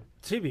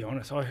 To be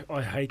honest,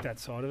 I hate that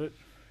side of it.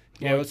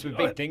 Yeah, it's a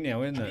big thing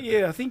now, isn't it?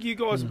 Yeah, I think you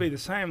guys would be the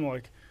same.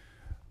 Like,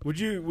 would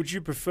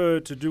you prefer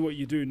to do what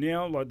you do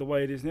now, like the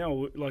way it is now,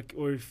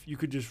 or if you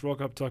could just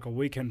rock up to like a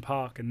weekend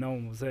park and no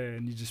one was there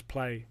and you just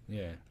play?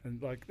 Yeah,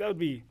 and like that would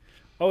be.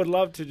 I would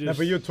love to just. No,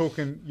 but you're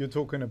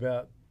talking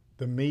about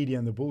the media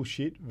and the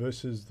bullshit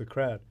versus the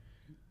crowd,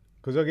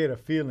 because I get a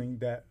feeling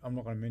that I'm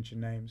not going to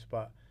mention names,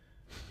 but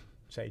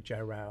say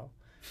Joe Rao.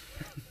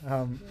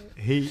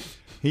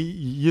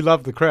 You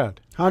love the crowd.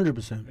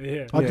 100%.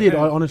 Yeah, I did.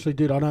 I honestly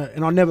did. I know,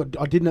 and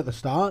I didn't at the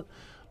start,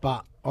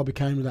 but I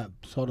became that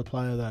sort of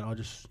player that I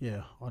just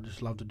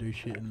love to do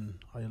shit, and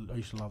I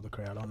used to love the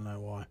crowd. I don't know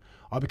why.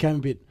 I became a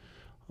bit,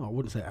 I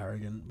wouldn't say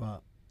arrogant,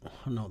 but I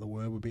don't know what the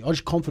word would be. I was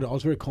confident. I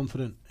was very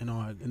confident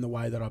in the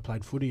way that I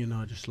played footy, and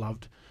I just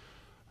loved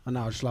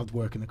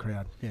working the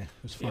crowd. Yeah, it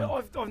was fun.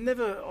 Yeah,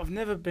 I've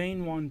never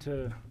been one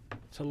to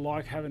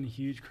like having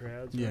huge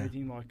crowds or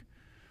anything like.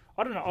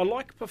 I don't know. I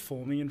like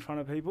performing in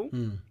front of people.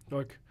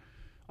 Like,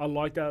 I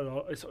like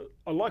that.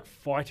 I like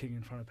fighting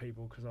in front of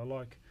people because I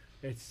like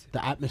it's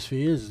the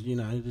atmospheres. You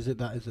know, is it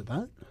that? It's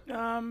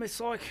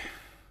like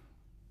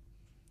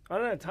I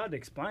don't know. It's hard to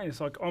explain.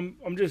 It's like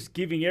I'm just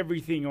giving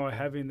everything I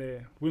have in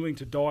there, willing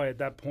to die at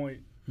that point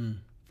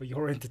for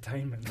your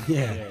entertainment.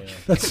 Yeah,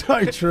 that's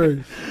so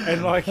true.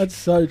 And like that's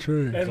so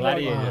true. and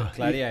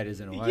Gladiators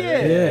in a way.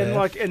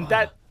 Yeah, and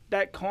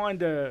that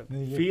kind of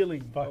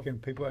feeling. Fucking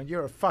people, and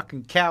you're a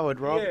fucking coward,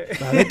 Rob.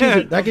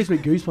 No, that gives me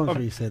goosebumps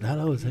when you said that.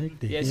 That was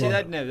hectic. Yeah, see,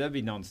 that'd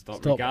be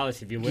non-stop,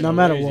 regardless if you win no or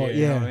matter lose, what.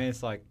 you know Yeah, what I mean,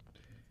 it's like.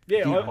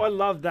 Yeah, I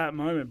love that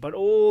moment, but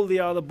all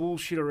the other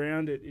bullshit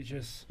around it is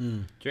just. Do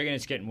you reckon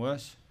it's getting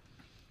worse?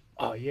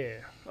 Oh yeah.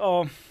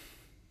 Oh,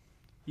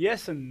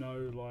 yes and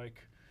no. Like,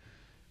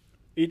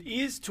 it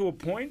is to a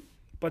point,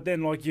 but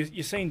then like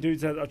you're seeing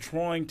dudes that are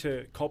trying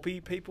to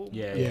copy people.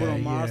 Yeah, put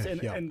on masks,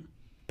 yeah. and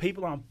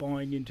people aren't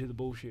buying into the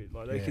bullshit.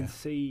 Like they can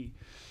see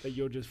that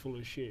you're just full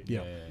of shit.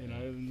 Yeah. You know,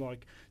 and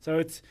like so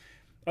it's.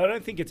 I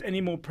don't think it's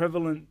any more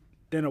prevalent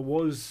than it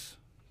was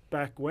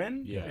back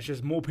when. Yeah. It's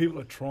just more people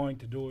are trying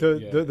to do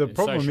it. The And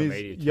problem social is,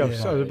 media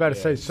too. I was about to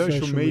say,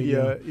 social Social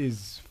media media.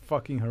 is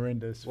fucking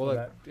horrendous. Well, for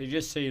that. you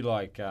just see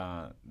like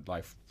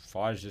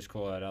fighters just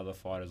call out other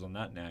fighters on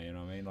that now. You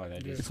know what I mean? Like they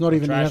just it's not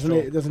even. trash talk.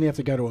 It doesn't have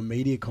to go to a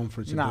media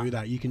conference to Nah. do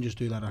that. You can just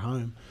do that at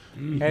home.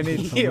 And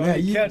it's Yeah, on the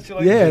you, couch,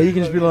 like, you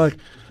can just be like,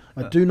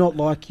 I do not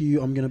like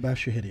you. I'm going to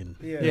bash your head in.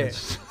 Yeah.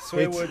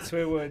 Swear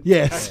word.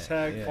 Yes.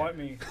 Hashtag fight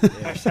me. Yeah.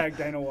 Hashtag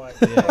Dana White.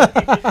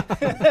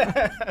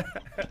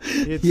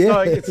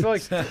 it's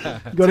like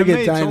Got to to me,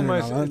 get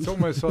Dana. it's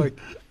almost like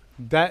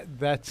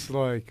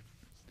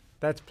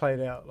that's played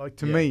out. Like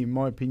to me,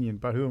 my opinion,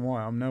 but who am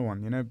I? I'm no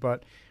one, you know.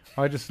 But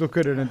I just look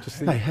at it and just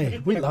think, Hey,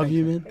 we love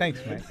you, man. thanks,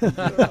 mate.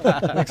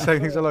 Thanks,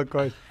 thanks a lot,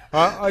 guys.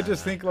 I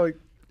just think like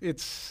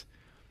it's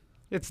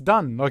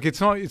done. Like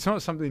it's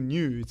not something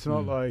new. It's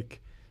not like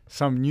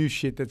some new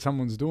shit that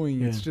someone's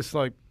doing. It's just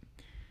like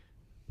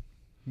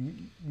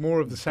more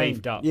of the same.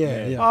 Beefed up.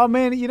 Yeah. Oh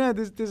man, you know,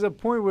 there's a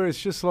point where it's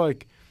just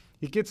like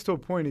it gets to a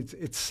point.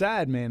 It's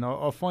sad, man.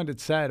 I find it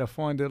sad. I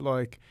find it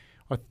like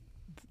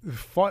the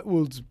fight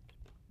world's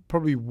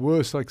probably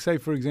worse. Like, say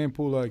for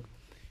example, like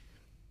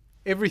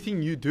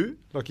everything you do.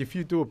 Like if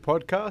you do a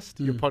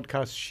podcast, your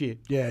podcast shit.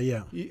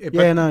 Yeah.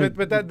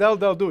 But that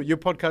they'll do it. Your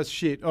podcast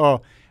shit.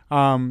 Oh,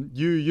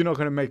 you're not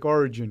gonna make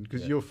Origin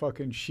because you're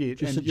fucking shit.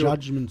 Just and the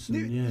judgments.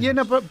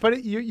 but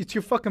it's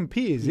your fucking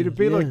peers. It'd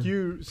be like Yeah.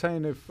 you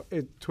saying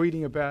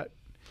tweeting about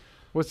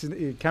what's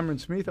his, Cameron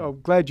Smith.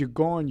 I'm glad you're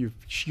gone.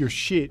 You're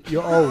shit.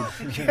 You're old.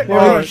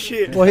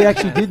 Shit. Well, he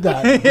actually did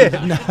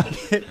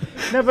that.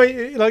 No, but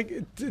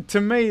like to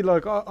me,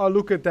 like I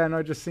look at that and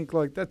I just think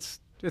like it's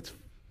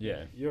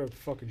Yeah. You're a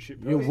fucking shit.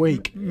 You're person.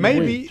 weak. Maybe-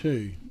 You're weak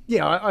too.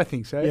 yeah, I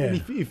think so. Yeah.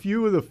 And if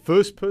you were the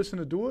first person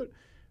to do it,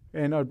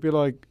 and I'd be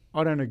like,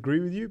 I don't agree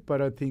with you,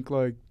 but I think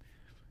like,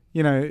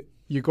 you know,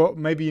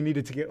 maybe you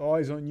needed to get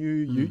eyes on you.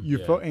 You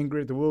felt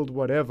angry at the world,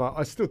 whatever.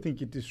 I still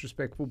think you're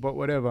disrespectful, but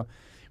whatever.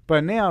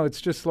 But now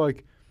it's just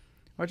like,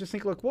 I just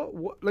think like what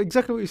like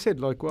exactly what you said.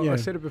 Like I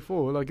said it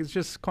before. Like it's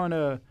just kind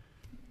of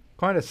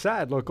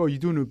sad. Like, oh, you're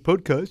doing a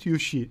podcast, you're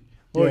shit.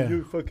 Oh,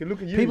 you fucking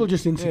look at you. People are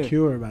just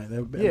insecure about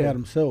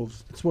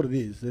themselves. That's what it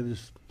is. They're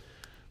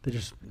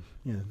just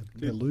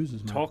they're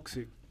losers, mate.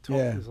 Toxic.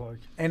 Yeah. Is like.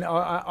 And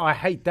I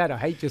hate that. I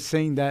hate just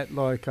seeing that.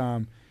 Like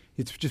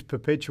it's just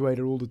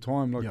perpetuated all the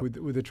time. Like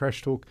with the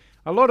trash talk.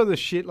 A lot of the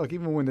shit. Like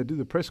even when they do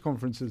the press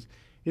conferences,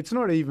 it's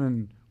not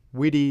even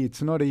witty.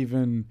 It's not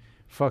even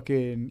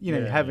fucking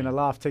having a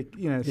laugh,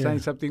 saying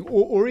something,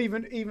 or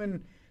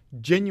even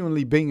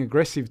genuinely being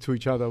aggressive to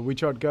each other.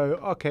 Which I'd go,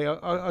 okay,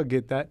 I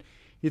get that.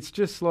 It's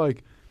just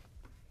like,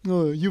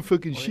 oh, you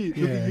fucking shit.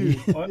 Look at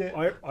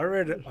you. I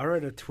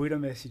read a Twitter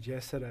message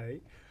yesterday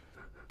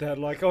that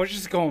like I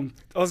was going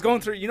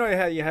through. You know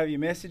how you have your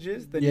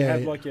messages, then you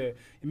have like your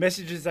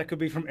messages that could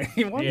be from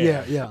anyone.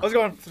 Yeah. I was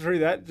going through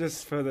that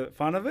just for the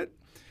fun of it,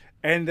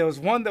 and there was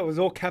one that was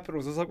all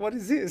capitals. I was like, "What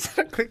is this?"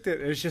 I clicked it.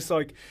 It was just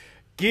like,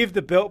 "Give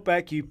the belt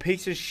back, you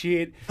piece of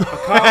shit." I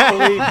can't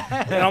believe.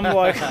 And I'm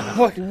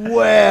like,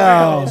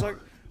 wow. I was like,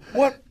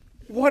 "What?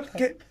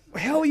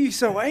 How are you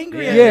so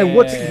angry?"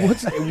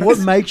 What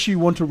makes you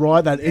want to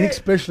write that, and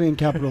especially in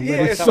capital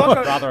Yeah, letters? it's like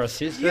a brother or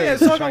sister. Yeah,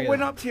 it's like I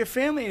went up to your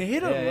family and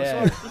hit him.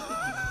 Yeah, It's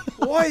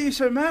like, why are you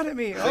so mad at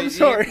me? I'm Do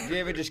sorry. you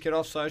ever just get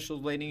off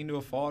socials leading into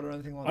a fight or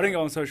anything like that? I didn't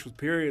go on socials,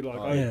 period. Like,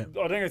 yeah.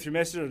 I don't go through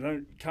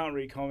messages. Can't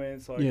read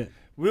comments. Like,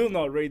 will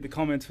not read the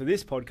comments for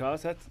this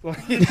podcast. That's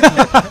like,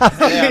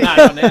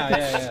 not now.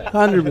 Yeah.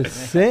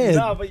 100%.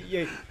 no, but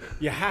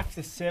you have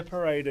to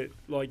separate it.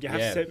 Like, you have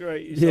to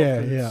separate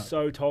yourself. 'Cause it's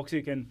so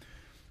toxic. And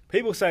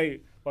people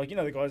say, like, you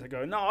know, the guys that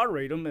go, "No, I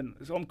read them and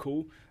I'm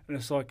cool." And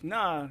it's like,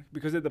 nah,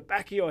 because at the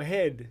back of your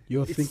head,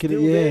 You're it's thinking,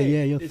 still there.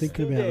 you're It's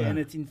thinking still about there, that. and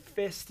it's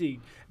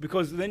infesting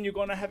because then you're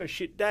gonna have a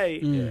shit day,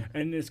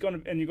 and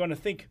you're gonna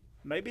think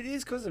maybe it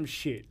is because I'm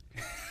shit.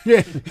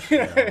 Yeah.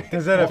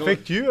 Does that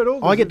affect you at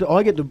all? I get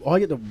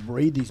to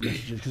read these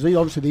messages because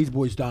obviously these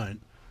boys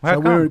don't. How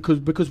So come?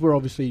 because we're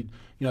obviously,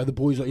 the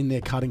boys are in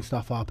there cutting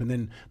stuff up, and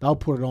then they'll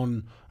put it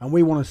on, and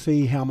we want to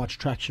see how much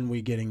traction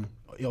we're getting,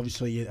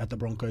 obviously at the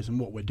Broncos and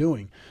what we're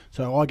doing.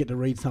 So I get to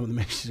read some of the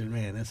messages, and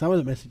man, and some of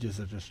the messages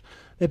are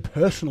they're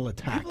personal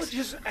attacks. People are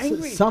just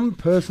angry. Some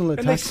personal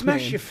attacks. And they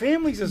smash man. your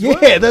families as well.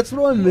 Yeah, that's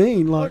what I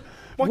mean. Like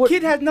my what-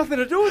 kid had nothing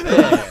to do with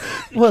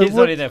it. Kid's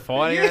not in there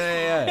fighting.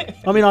 Yeah.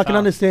 I mean, I can Tough.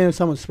 understand if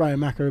someone's spraying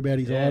maca about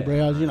his Yeah.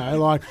 eyebrows,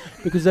 like,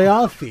 because they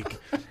are thick.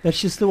 That's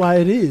just the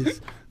way it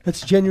is.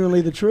 That's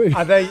genuinely the truth.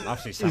 Are they? I've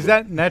seen Is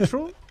that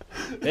natural?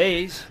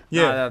 These?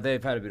 Yeah. No,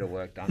 they've had a bit of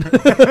work done. They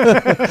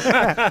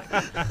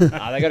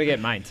got to get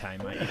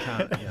maintained, mate. You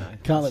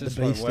can't, Can't let it's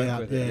the just beast work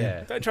out, with it,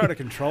 yeah. Don't try to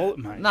control it,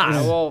 mate. No,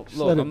 Yeah. well, Just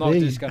look, let it I'm not be.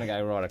 just going to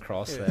go right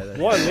across there.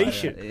 Why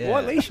leash it? Yeah.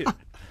 Why leash it?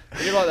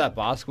 You like that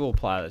basketball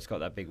player that's got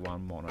that big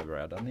one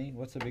monobrow, doesn't he?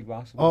 What's the big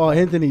basketball? Oh,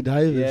 Anthony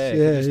Davis. yeah,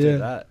 Yeah, just yeah. do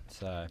that.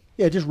 So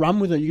Yeah, just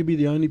run with it. You could be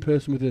the only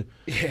person with a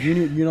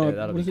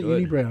that'll what is be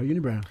it? good.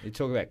 Unibrow. you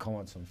talk about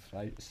comments on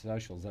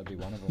socials, that'd be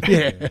one of them.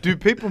 Yeah. Do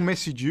people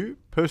message you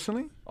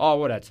personally? Oh, I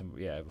would have had some,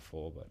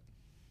 before,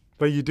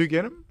 But you do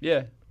get them?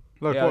 yeah,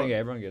 Like I what? think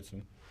everyone gets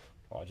them.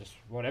 I just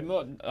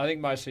whatever. I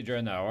think mostly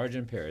during the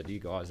Origin period, you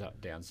guys up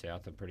down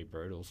south are pretty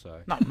brutal. So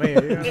Not me.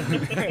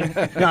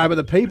 Yeah. No, but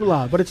the people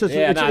are. But it's just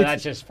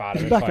that's just part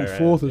of it's it. back and play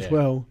forth around. as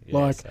well. Yeah,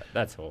 Like so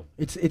that's all.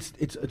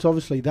 it's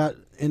obviously that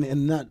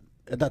in that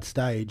at that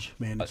stage,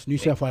 man. It's New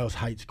South Wales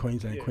hates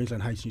Queensland. Yeah.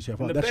 Queensland hates New South And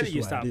Wales. the That's better just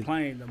you the way start it is.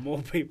 playing, the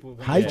more people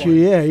Hate try you,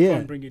 yeah, try yeah.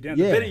 and bring you down.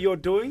 Yeah. The better you're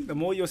doing, the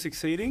more you're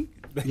succeeding.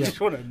 They Yeah. just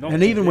want to knock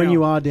And you even when down.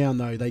 you are down,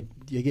 though,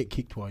 you get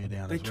kicked while you're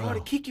down. They as try well.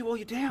 to kick you while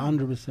you're down.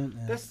 100%.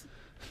 Yeah.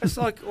 That's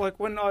like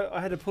when I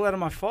had to pull out of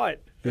my fight.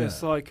 Yeah.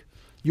 It's like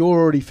You're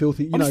already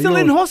filthy. I'm still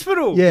in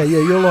hospital. Yeah, yeah.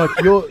 You're like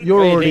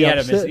you're already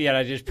upset.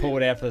 I just pull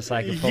it out for the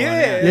sake of pulling Yeah.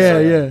 out. Yeah,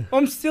 Like, yeah.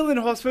 I'm still in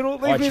hospital.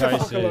 I Leave me the chose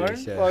fuck to, alone.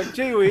 so- Like,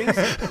 gee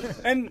whiz.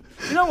 And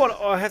you know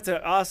what? I have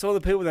to ask all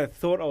the people that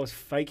thought I was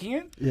faking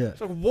it. Yeah.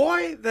 It's like,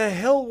 why the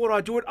hell would I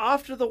do it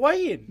after the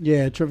weigh-in?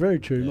 Yeah, very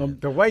true. Yeah.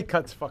 The weight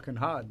cut's fucking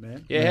hard,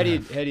 man. Yeah, how do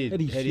you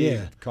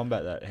yeah.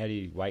 combat that? How do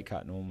you weight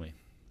cut normally?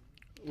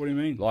 What do you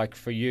mean? Like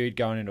for you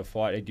going into a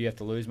fight, do you have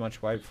to lose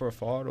much weight for a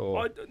fight,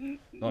 or not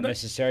no-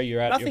 necessarily? You're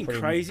out. Nothing you're pretty,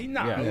 crazy.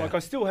 No, Yeah. like I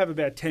still have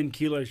about 10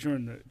 kilos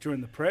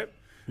during the prep,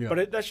 Yeah.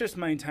 but that's just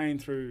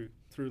maintained through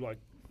like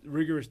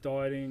rigorous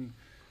dieting,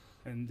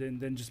 and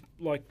then just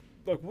like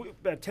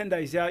about 10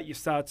 days out, you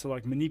start to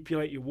like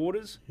manipulate your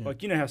waters. Yeah.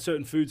 Like, you know how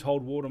certain foods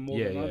hold water more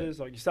Yeah, than yeah. others.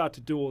 Like, you start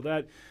to do all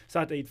that.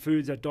 Start to eat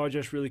foods that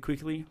digest really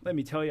quickly. Let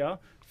me tell you,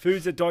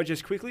 foods that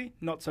digest quickly,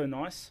 not so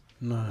nice.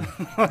 No.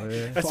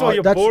 That's Oh, all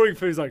your that's- boring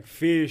foods like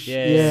fish,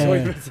 Yeah.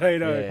 sweet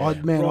potato. Yeah.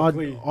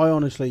 broccoli. I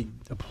honestly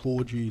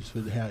applaud you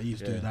for how you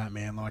do Yeah. that,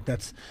 man. Like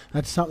that's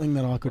something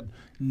that I could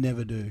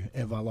never do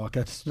ever. Like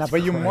that's No,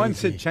 but your crazy.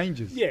 mindset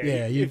changes. Yeah,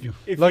 Yeah,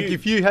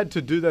 If you had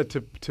to do that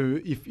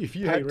to if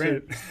you pay had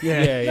rent. to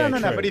Yeah, no,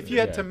 true. but if you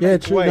had to Yeah. make Yeah,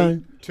 true, weight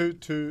no.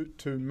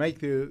 to make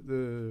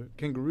the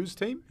Kangaroos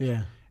team,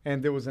 Yeah.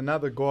 and there was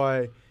another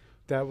guy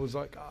that was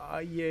like,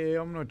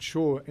 I'm not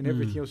sure, and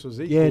everything else was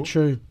equal. Yeah,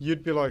 true.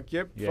 You'd be like,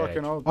 yep, Yeah,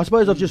 fucking. I'll I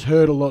suppose I've just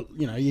heard a lot.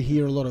 You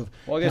hear a lot of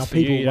Well, I how guess for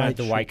you, people you don't have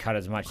to shit. weight cut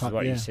as much cut, as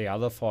what yeah. you see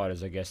other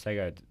fighters. I guess they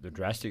go the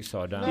drastic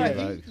side, don't No,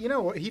 they? you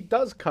know what? He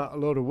does cut a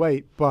lot of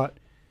weight, but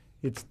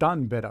it's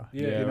done better.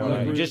 Yeah, Yeah, you know right. what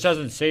I It mean? just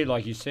doesn't see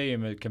like you see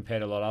him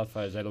compared to a lot of other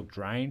fighters. They look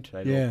drained.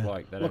 They Yeah. look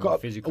like they Like don't I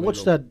physically.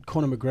 watched look, that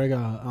Conor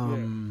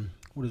McGregor.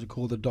 What is it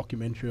called? The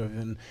documentary of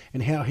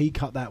and how he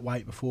cut that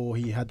weight before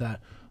he had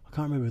that. I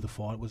can't remember who the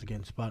fight was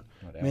against, but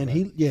Not man,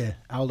 Aldo.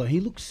 Aldo,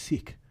 he looked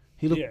sick.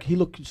 He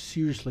looked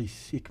seriously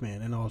sick,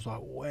 man. And I was like,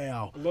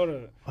 wow, A lot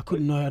of I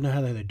couldn't know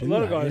how they do a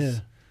lot that. of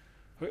guys,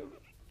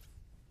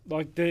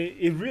 like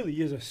it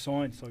really is a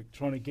science, like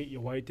trying to get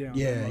your weight down.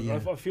 Yeah, Like,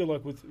 yeah. I feel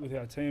like with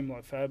our team,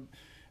 like Fab,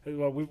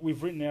 like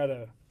we've written out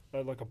a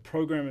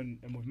program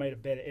and we've made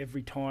it better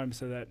every time,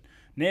 so that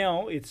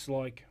now it's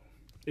like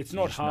it's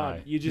not just hard.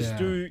 know. You just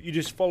Yeah. you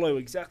just follow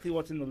exactly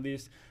what's in the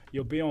list.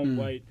 You'll be on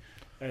weight,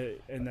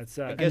 and that's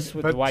that. I guess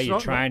with but the way it's you're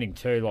not- training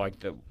too, like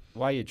the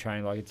way you're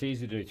training, like it's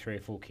easy to do 3 or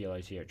 4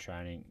 kilos here at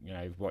training. You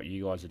know what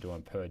you guys are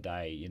doing per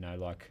day. You know,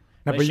 like.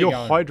 No, unless but you're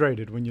going-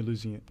 hydrated when you're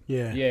losing it.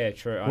 Yeah, Yeah,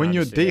 true. I When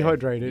you're understand.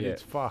 dehydrated, yeah.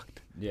 it's fucked.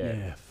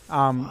 Yeah.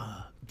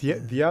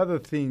 The other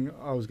thing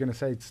I was going to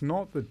say, it's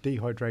not the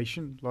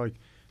dehydration. Like,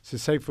 so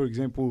say for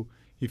example,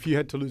 if you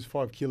had to lose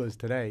 5 kilos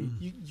today,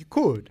 you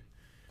could.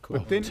 Cool.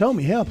 But then Tell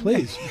me how,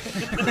 please.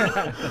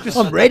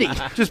 I'm ready.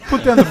 just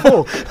put down the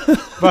fork.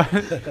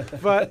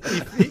 but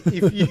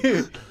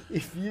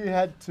if you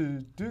had to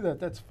do that,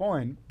 that's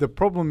fine. The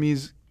problem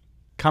is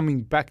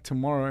coming back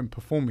tomorrow and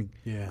performing.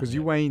 Yeah. Because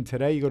you weigh in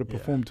today, you got to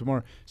perform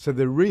tomorrow. So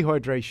the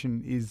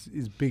rehydration is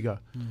bigger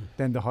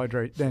than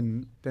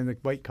the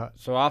weight cut.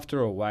 So after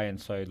a weigh, and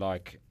so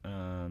like,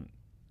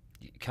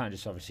 you can't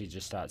just obviously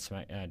just start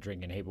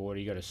drinking a heap of water.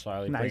 You got to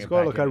slowly. No, bring it's it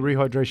got back like a in.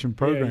 rehydration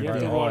program. Yeah, you have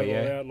to Oh, write it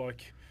all yeah. out.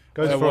 Like,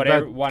 Goes So for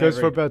whatever- about one goes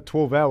for every- about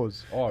 12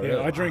 hours. Oh, really?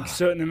 yeah, I drink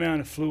certain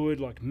amount of fluid,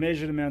 like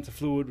measured amounts of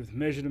fluid with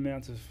measured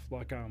amounts of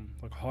like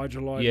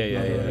hydrolyte, Yeah, and yeah,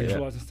 other yeah, yeah.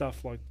 electrolytes and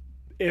stuff, like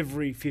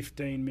every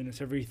 15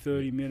 minutes, every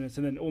 30 minutes,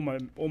 and then all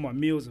my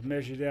meals are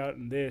measured out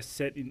and they're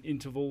set in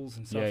intervals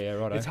and stuff. Yeah, yeah,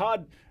 righto.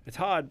 It's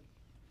hard.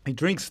 He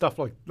drinks stuff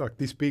like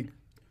this big.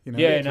 you know,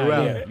 Yeah, no,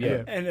 throughout.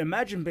 yeah. And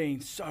imagine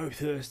being so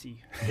thirsty.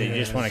 You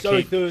just want to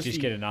So thirsty.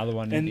 just get another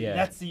one. And yeah.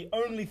 that's the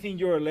only thing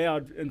you're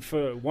allowed and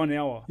for 1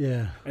 hour.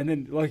 Yeah. And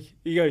then, like,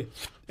 you go,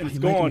 and it's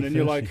You're making gone, me and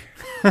you're like,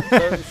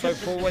 so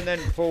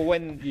for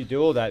when you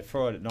do all that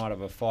for a night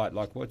of a fight,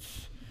 like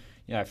what's,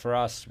 you know, for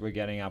us, we're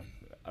getting up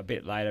a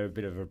bit later, a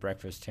bit of a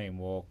breakfast team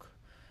walk,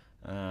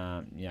 you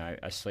know,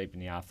 a sleep in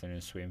the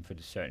afternoon, swim for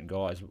certain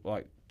guys.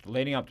 Like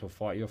leading up to a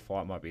fight, your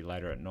fight might be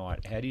later at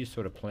night. How do you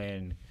sort of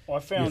plan? I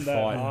found your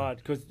that fight? hard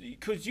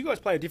because you guys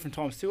play at different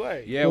times too,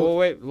 eh? Yeah,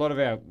 well, a lot of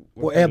our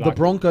The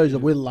Broncos,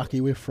 we're lucky.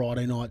 We're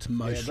Friday nights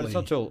mostly. Yeah, but it's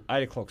not till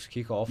 8 o'clock's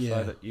kickoff, Yeah.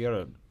 so that you got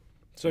to.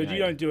 So you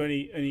don't do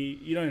any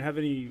you don't have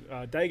any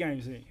day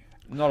games, any?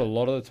 Not a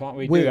lot of the time.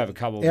 We do have a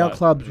couple. Our but,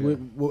 clubs,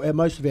 yeah.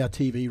 most of our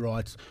TV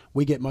rights,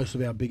 we get most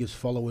of our biggest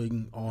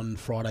following on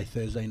Friday,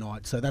 Thursday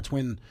night. So that's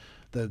when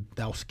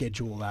they'll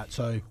schedule that.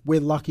 So we're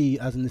lucky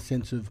as in the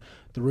sense of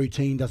the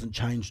routine doesn't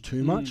change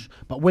too much.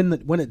 But when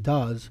it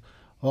does,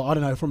 well, I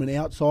don't know, from an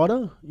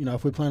outsider, you know,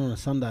 if we're playing on a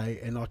Sunday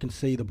and I can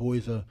see the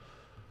boys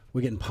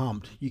we're getting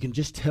pumped, you can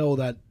just tell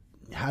that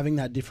having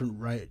that different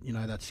rate, you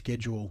know, that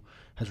schedule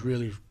has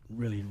really,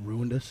 really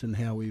ruined us and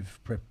how we've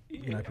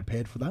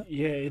prepared for that.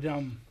 Yeah,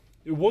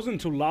 it wasn't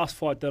until last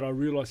fight that I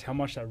realised how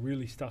much that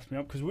really stuffed me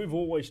up because we've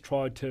always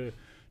tried to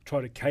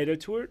cater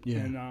to it. Yeah.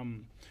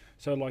 And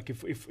so like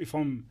if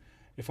I'm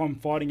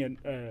fighting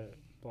at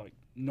like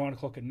 9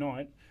 o'clock at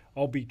night,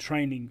 I'll be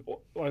training.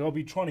 Like I'll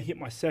be trying to hit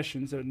my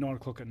sessions at 9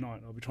 o'clock at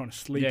night. I'll be trying to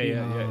sleep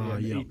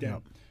and eat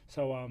them.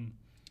 So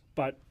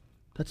but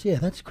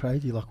that's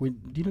crazy. Like we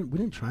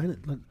didn't train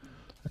it. Like,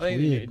 that's I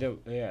weird.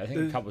 think, I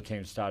think a couple of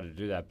teams started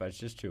to do that, but it's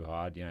just too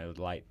hard. You know,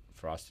 late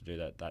for us to do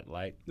that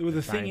late. Well, the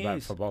thing training, but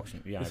is, for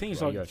boxing, the thing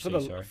is, like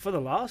UFC, for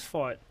the last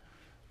fight,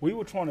 we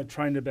were trying to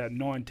train at about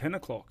 9, 10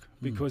 o'clock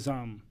because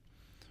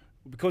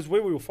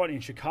where we were fighting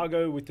in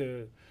Chicago with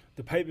the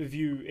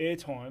pay-per-view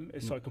airtime,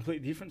 it's like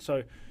completely different.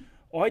 So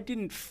I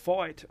didn't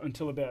fight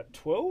until about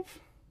 12,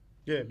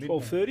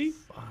 12:30,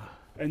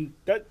 and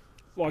that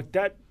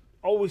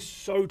I was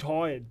so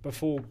tired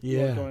before.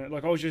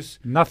 Like I was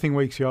just Nothing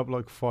wakes you up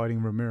like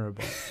fighting Romero.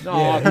 But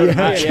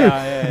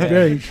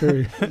Very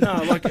true.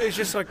 no, like it's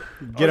just like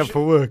get up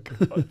for work.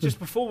 just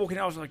before walking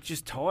out, I was like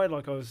just tired.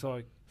 Like I was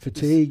like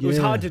Fatigue. It was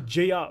hard to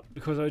G up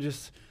because it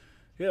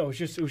was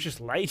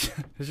just late.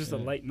 It was just a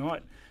late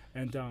night.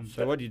 And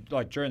so what do you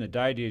like during the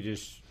day? Do you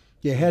just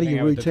how do hang you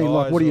out with the routine?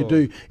 Like guys what do you or-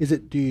 do?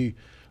 Do you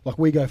like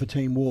we go for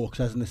team walks,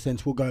 as in the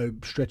sense we'll go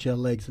stretch our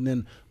legs, and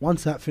then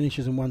once that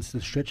finishes and once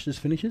the stretch just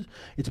finishes,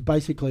 it's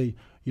basically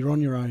you're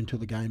on your own till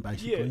the game.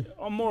 Basically, yeah,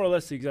 I'm more or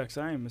less the exact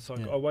same. It's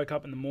like I wake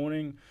up in the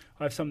morning,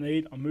 I have something to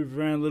eat, I move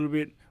around a little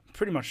bit,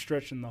 pretty much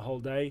stretching the whole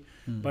day.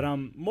 But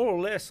more or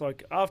less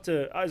like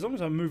after, as long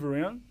as I move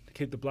around to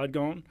keep the blood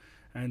going,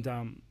 and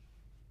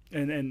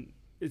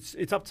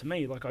it's up to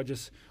me. Like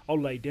I'll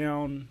lay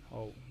down,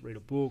 I'll read a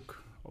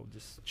book, I'll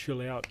just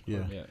chill out.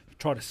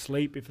 Try to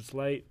sleep if it's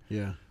late.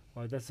 Yeah.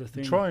 Like that's the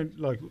thing. Try and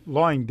like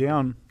lying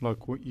down, like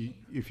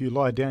if you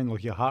lie down,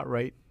 like your heart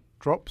rate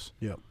drops.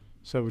 Yeah.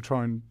 So we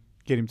try and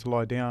get him to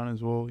lie down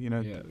as well. You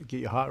know,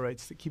 get your heart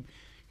rates to keep,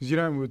 because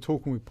we were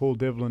talking with Paul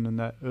Devlin and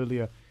that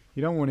earlier.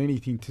 You don't want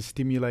anything to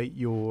stimulate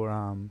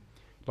your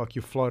like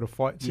your flight or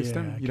fight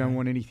system. Yeah, You don't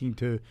want anything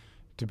to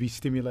be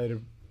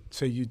stimulated,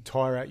 so you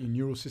tire out your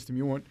neural system.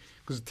 You want,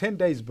 because 10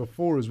 days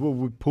before as well,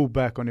 we pull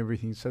back on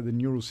everything, so the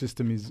neural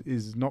system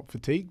is not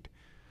fatigued.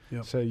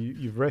 Yep. So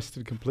you've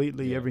rested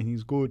completely,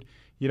 everything's good.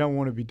 You don't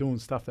want to be doing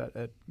stuff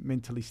that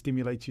mentally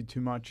stimulates you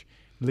too much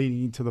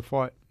leading into the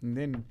fight. And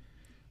then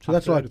so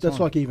that's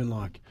like even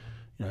like,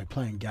 you know,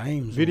 playing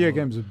games. Video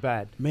games are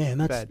bad. Man,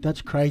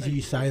 that's crazy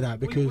you say that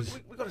because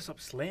we got to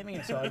stop slamming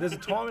inside. There's a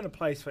time and a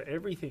place for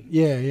everything.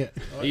 yeah.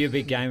 Are you a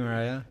big gamer,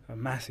 are you? A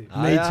massive.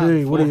 Me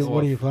too. What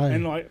do you play?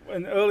 And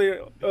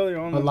earlier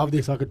on, I love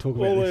this. I could talk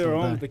about this earlier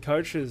all on day. with the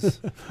coaches,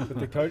 when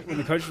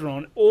the coaches were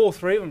on, all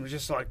three of them were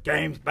just like,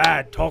 game's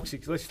bad,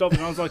 toxic. Let's stop it.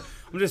 And I was like,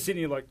 I'm just sitting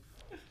here like,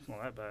 it's not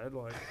that bad.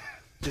 Like,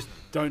 just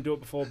don't do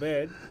it before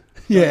bed.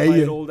 Don't play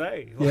it all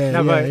day. Like,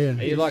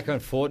 Are you like on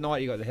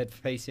Fortnite? You got the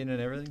headpiece in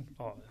and everything?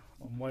 Oh,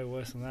 I'm way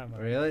worse than that, man.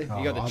 Really?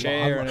 You got the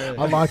chair and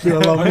everything. I like you a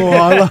lot more.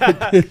 I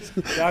like this.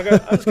 Yeah, I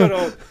just got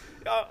to.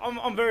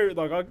 I'm very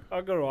like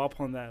I got to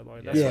up on that.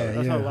 Like that's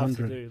what I love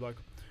to do. Like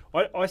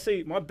I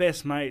see my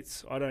best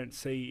mates. I don't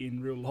see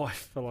in real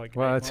life for like.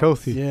 Well, 8 it's months.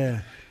 healthy.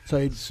 Yeah.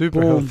 So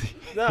Super healthy.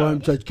 No.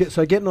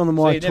 So getting on the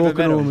mic, you never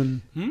talking to met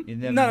them, and You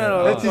never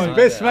No, met That's them. his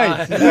best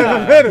mate. You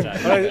never met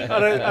him. I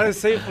don't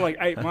see him for like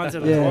 8 months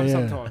at a time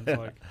sometimes.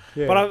 Like,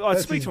 Yeah, but I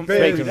that's speak his to him best-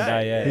 every Speak to him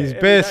day. yeah. His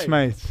every best day.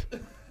 mates.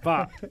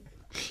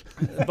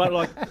 But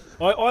like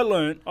I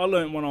learned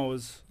when I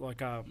was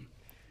like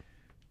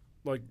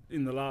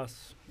in the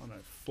last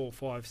 4,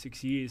 5,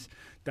 6 years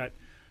that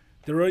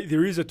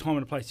there is a time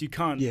and a place. You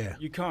can't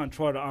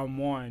try to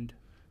unwind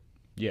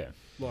Yeah.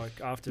 like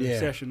after the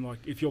session. Like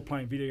if you're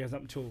playing video games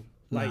up until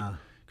late. Nah.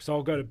 Because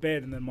I'll go to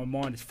bed and then my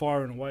mind is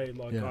firing away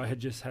like I had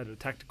just had a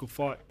tactical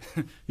fight.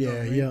 You know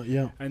what I mean?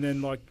 yeah. And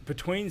then like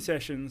between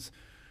sessions,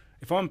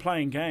 if I'm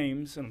playing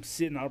games and I'm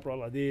sitting upright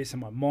like this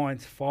and my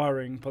mind's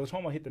firing, by the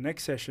time I hit the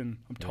next session,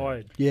 I'm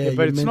tired. Yeah,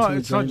 but you're it's not mentally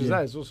just that.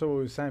 drained, It's also what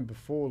we were saying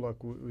before,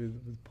 like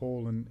with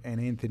Paul and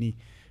Anthony.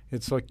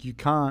 It's like you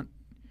can't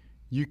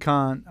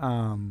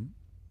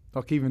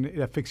like even it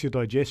affects your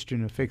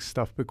digestion, affects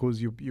stuff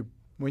because you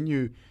when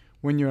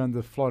you're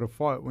under flight or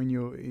fight, when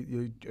your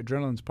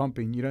adrenaline's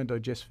pumping, you don't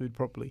digest food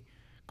properly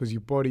because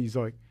your body's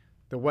like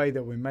the way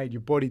that we're made.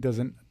 Your body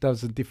doesn't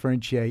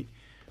differentiate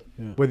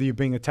whether you're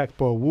being attacked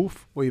by a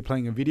wolf or you're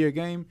playing a video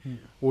game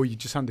or you're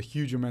just under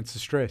huge amounts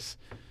of stress.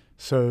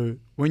 So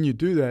when you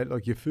do that,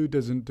 like your food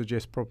doesn't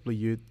digest properly,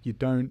 you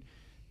don't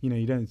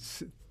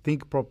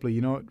think properly,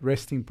 you're not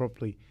resting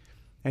properly,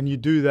 and you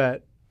do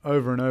that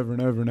over and over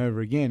and over and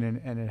over again,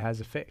 and it has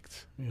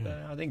effects.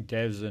 I think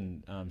Devs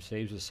and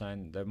Siebes were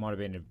saying there might have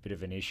been a bit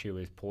of an issue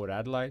with Port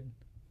Adelaide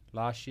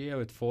last year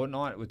with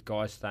Fortnite, with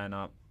guys staying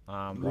up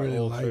Really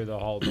all late. through the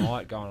whole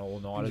night, going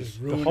all-nighters.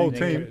 Just The whole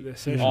ruining team. the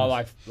sessions. Oh,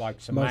 like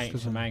some Most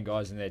of them. main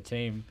guys in their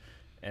team,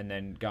 and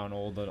then going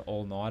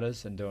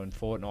all-nighters and doing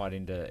Fortnite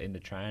into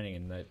training,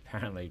 and they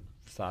apparently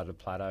started to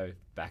plateau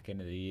back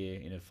into the year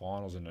into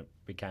finals, and it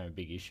became a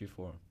big issue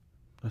for them.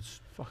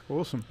 That's Fuck,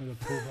 awesome.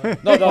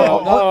 Not that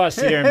I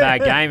sit here and bad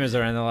gamers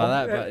or anything like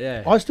that, but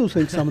yeah. I still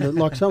think some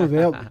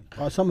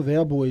of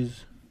our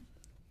boys,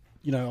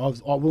 you know,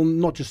 I will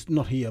not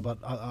here, but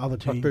other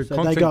teams. the They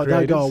content go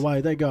creators.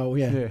 away. They go,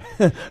 Yeah.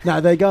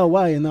 no, they go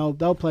away and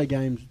they'll play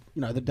games,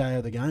 you know, the day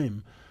of the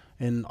game,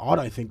 and I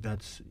don't think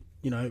that's,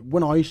 you know,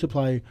 when I used to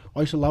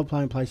love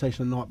playing PlayStation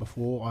the night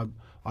before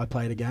I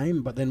played a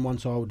game, but then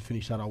once I would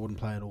finish that, I wouldn't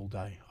play it all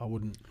day. I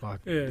wouldn't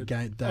the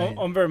game day.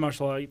 I'm very much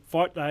like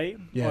fight day.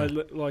 Yeah.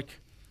 Like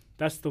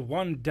that's the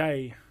one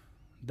day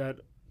that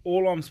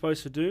all I'm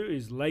supposed to do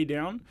is lay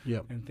down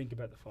Yep. and think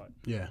about the fight.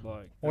 Yeah.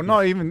 Like, Or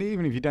not even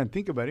if you don't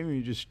think about it, even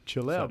you just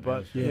chill out. Something But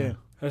else. yeah.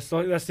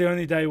 that's the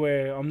only day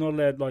where I'm not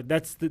allowed. Like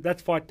that's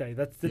fight day.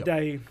 That's the Yep.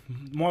 day.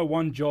 My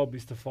one job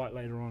is to fight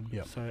later on.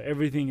 Yep. So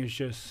everything is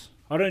just.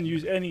 I don't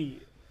use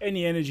any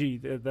energy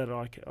that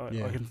I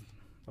Yeah. can.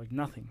 Like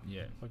nothing.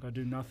 Yeah. Like I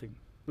do nothing.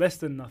 Less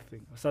than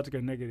nothing. I start to go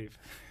negative.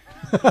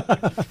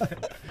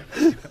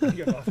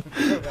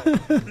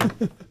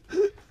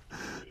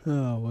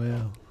 Oh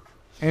wow.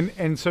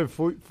 And so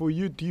for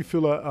you, do you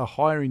feel a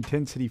higher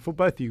intensity for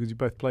both of you because you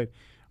both played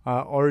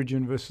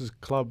Origin versus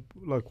club?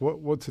 Like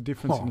what's the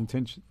difference in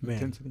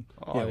man. intensity?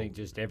 I think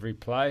just every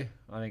play.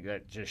 I think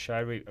that just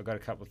showed I got a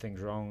couple of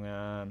things wrong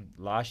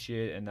last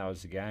year, and that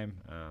was the game.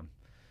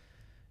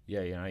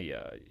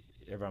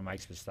 Everyone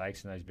makes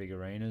mistakes in those big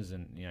arenas,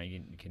 and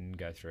you can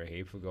go through a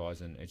heap of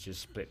guys, and it's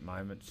just split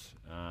moments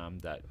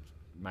that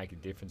make a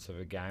difference of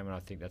a game, and I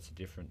think that's a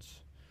difference.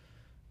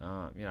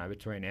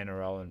 Between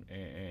NRL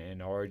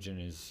and Origin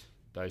is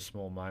those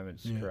small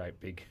moments create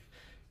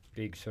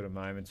big sort of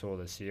moments, or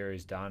the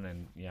series done,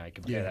 and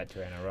compare that to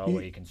NRL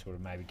where you can sort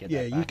of maybe get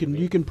that back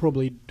you can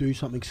probably do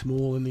something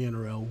small in the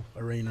NRL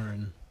arena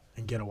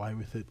and get away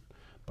with it,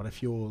 but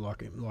if you're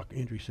like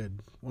Andrew said,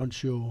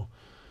 once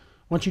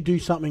you do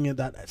something at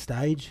that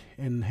stage,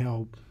 and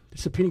how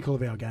it's the pinnacle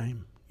of our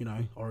game,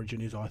 Origin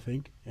is, I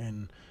think,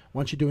 and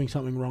once you're doing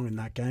something wrong in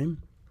that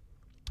game,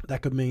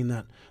 that could mean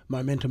that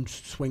momentum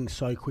swings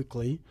so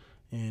quickly,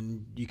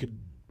 and you could,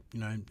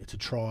 it's a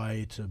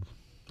try,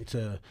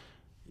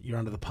 you're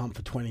under the pump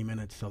for 20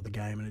 minutes of the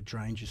game, and it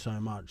drains you so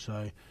much.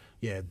 So,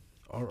 yeah,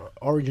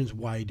 Origin's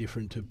way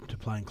different to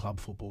playing club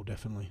football,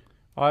 definitely.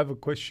 I have a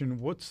question.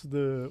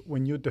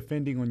 When you're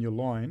defending on your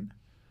line,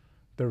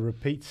 the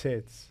repeat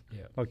sets,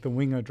 like the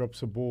winger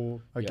drops a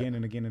ball again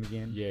and again and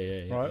again.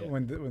 Yeah. Right? Yeah.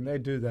 When they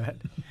do that,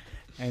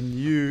 and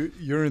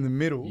you're in the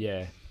middle.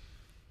 Yeah.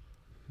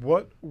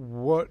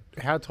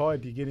 How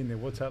tired do you get in there?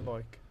 What's that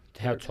like?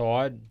 How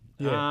tired?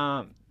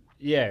 Yeah.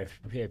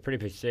 Pretty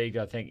fatigued.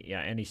 I think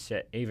any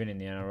set, even in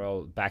the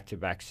NRL,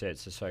 back-to-back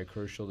sets are so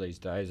crucial these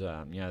days.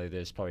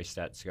 There's probably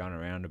stats going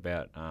around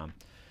about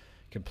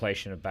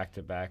completion of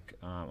back-to-back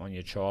on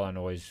your trial, and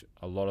always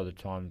a lot of the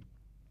time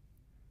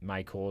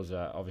may cause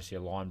obviously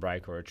a line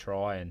break or a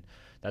try, and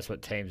that's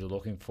what teams are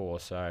looking for.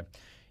 So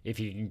if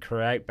you can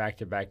create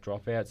back-to-back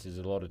dropouts, there's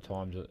a lot of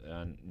times,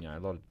 a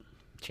lot of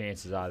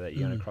chances are that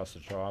you're going to cross the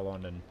try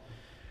line, and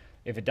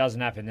if it doesn't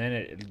happen, then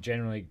it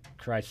generally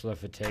creates a lot of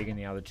fatigue in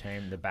the other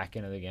team, the back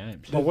end of the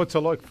game. So, But what's it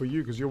like for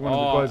you? Because you're one of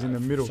the guys in the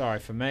middle. Sorry,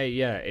 for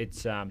me,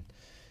 it's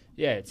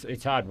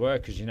hard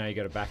work because you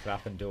got to back it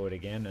up and do it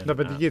again. And, No,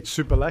 but do you get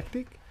super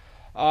lactic?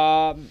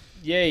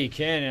 Yeah, you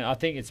can. And I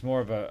think it's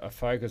more of a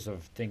focus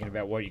of thinking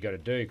about what you got to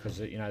do because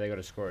they got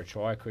to score a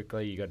try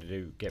quickly. You got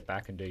to get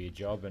back and do your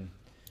job, and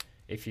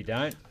if you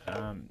don't,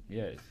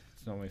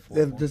 it's normally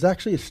 4. There's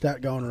actually a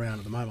stat going around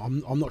at the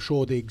moment. I'm not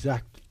sure the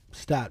exact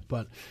stat,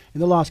 but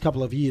in the last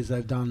couple of years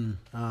they've done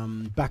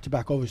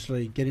back-to-back,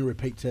 obviously getting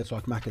repeat sets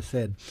like Macca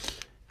said,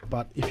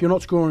 but if you're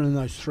not scoring in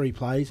those 3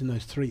 plays, in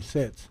those 3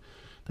 sets,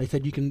 they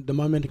said the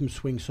momentum can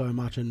swing so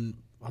much, and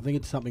I think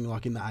it's something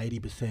like in the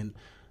 80%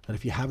 that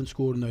if you haven't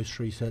scored in those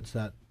 3 sets,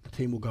 that the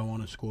team will go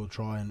on and score a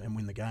try and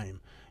win the game.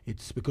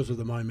 It's because of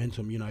the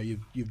momentum.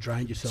 You've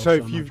drained yourself So so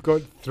if much. you've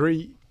got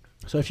 3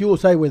 So if you will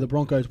say we're the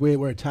Broncos,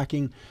 we're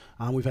attacking,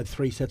 we've had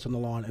 3 sets on the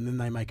line, and then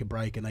they make a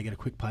break and they get a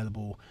quick play of the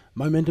ball.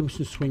 Momentum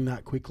can swing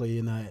that quickly,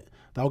 and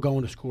they'll go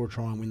on to score a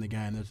try and win the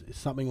game. There's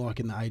something like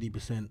in the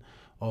 80%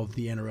 of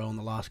the NRL in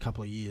the last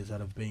couple of years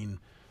that have been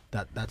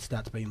that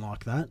stat's been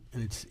like that,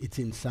 and it's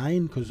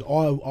insane because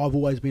I've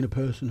always been a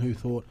person who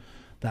thought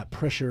that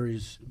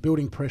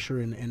building pressure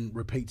and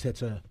repeat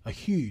sets are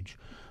huge.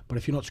 But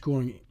if you're not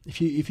scoring,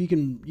 if you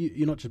can,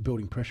 you're not just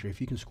building pressure.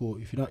 If you can score,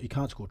 you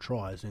can't score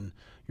tries, then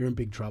you're in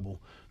big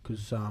trouble.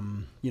 Because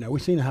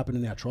we've seen it happen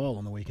in our trial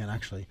on the weekend.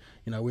 Actually,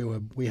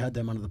 we had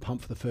them under the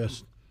pump for the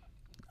first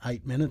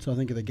 8 minutes, I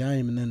think, of the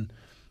game, and then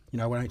we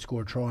don't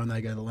score a try and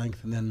they go the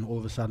length, and then all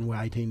of a sudden we're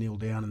 18-0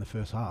 down in the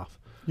first half.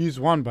 Use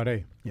one, but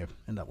yeah,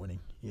 end up winning.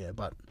 Yeah,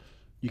 but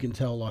you can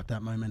tell like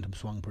that momentum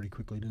swung pretty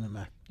quickly, didn't it,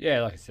 Mac?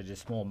 Yeah, like I said,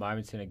 just small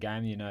moments in a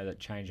game, that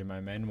change of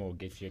momentum or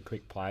gives you a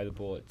quick play of the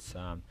ball. It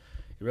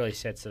really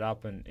sets it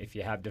up, and if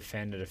you have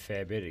defended a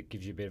fair bit, it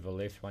gives you a bit of a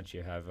lift once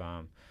you have,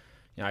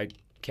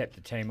 kept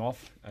the team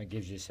off. It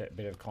gives you a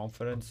bit of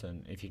confidence,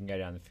 and if you can go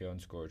down the field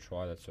and score a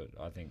try, that's what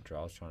I think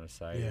Drell's trying to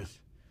say. Yeah. Is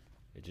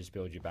it just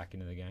builds you back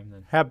into the game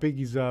then. How big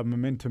is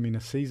momentum in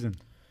a season?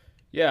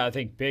 Yeah, I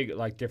think big,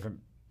 like different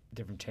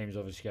teams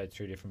obviously go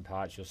through different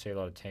parts. You'll see a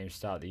lot of teams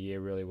start the year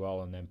really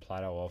well and then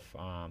plateau off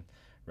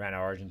around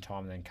Origin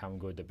time and then come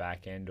good the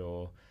back end,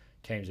 or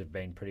teams have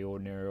been pretty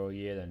ordinary all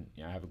year, then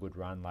have a good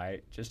run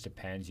late. Just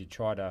depends. You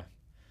try to,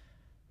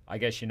 I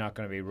guess you're not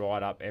going to be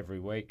right up every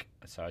week,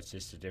 so it's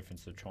just a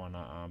difference of trying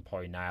to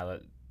probably nail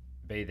it,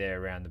 be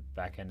there around the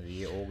back end of the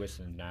year, August,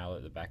 and nail it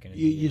at the back end of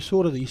the year.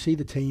 You see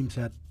the teams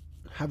that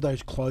have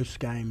those close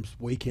games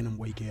week in and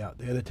week out.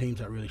 They're the teams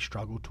that really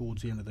struggle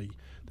towards the end of the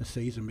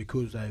season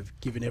because they've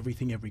given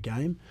everything every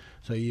game.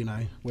 So,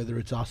 whether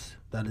it's us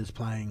that is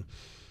playing,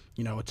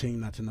 a team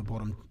that's in the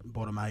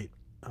bottom 8,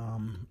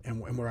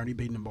 and we're only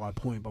beating them by a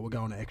point, but we're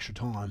going to extra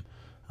time.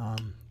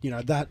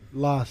 That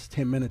last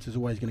 10 minutes is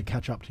always going to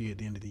catch up to you at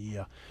the end of the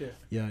year.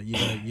 Yeah, you're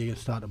going to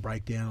start to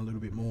break down a little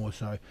bit more.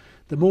 So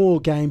the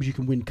more games you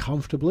can win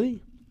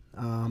comfortably,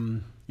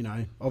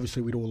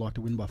 obviously we'd all like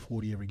to win by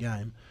 40 every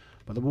game,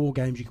 but the more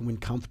games you can win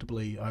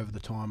comfortably over the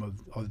time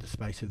of the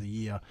space of the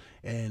year,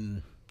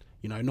 and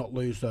not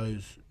lose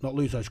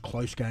those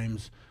close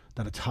games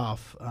that are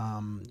tough,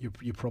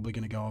 you're probably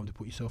going to go on to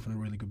put yourself in a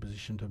really good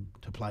position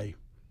to play,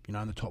 in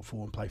the top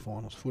 4 and play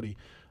finals footy.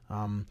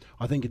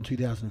 I think in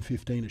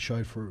 2015 it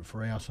showed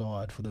for our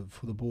side, for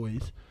the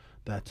boys,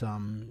 that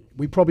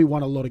we probably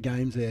won a lot of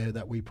games there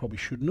that we probably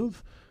shouldn't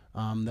have,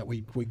 that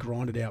we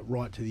grinded out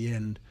right to the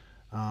end,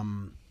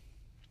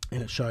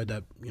 and it showed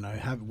that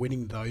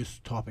winning those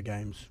type of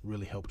games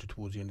really helped you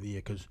towards the end of the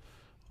year, because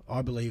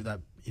I believe that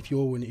if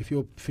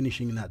you're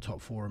finishing in that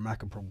top 4, and Mac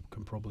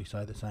can probably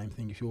say the same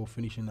thing, if you're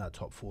finishing that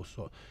top 4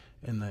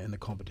 in the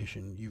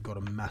competition, you've got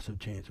a massive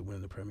chance of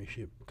winning the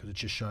premiership, because it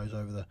just shows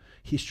over the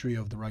history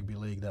of the rugby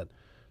league that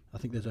I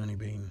don't think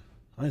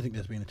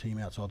there's been a team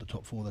outside the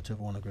top 4 that's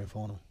ever won a grand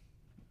final.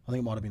 I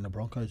think it might have been the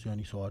Broncos, the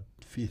only side,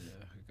 5th.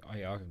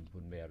 I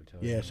wouldn't be able to tell.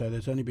 Yeah, so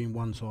there's only been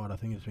one side, I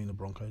think it's been the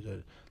Broncos,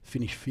 that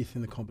finished 5th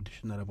in the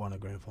competition that have won a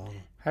grand final.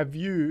 Have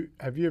you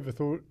ever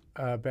thought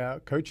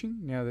about coaching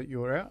now that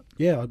you're out?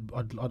 Yeah,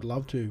 I'd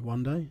love to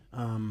one day.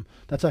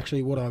 That's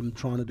actually what I'm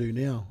trying to do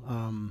now.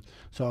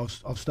 So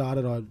I've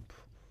started.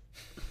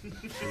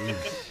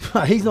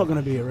 He's not going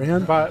to be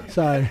around, but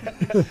so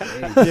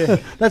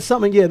that's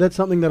something. Yeah, that's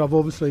something that I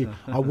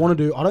want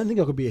to do. I don't think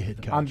I could be a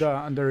head coach.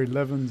 Under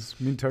 11s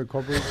Minto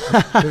Cobbles,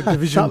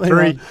 Division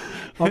 3.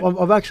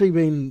 I've actually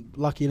been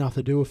lucky enough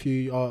to do a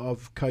few.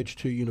 I've coached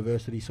 2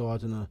 university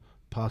sides in the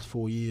past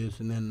 4 years,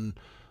 and then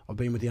I've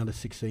been with the under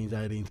 16s,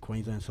 18th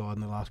Queensland side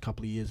in the last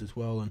couple of years as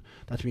well, and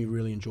that's been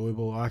really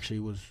enjoyable. I actually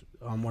was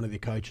one of the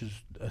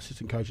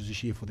assistant coaches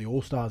this year for the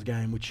All Stars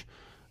game, which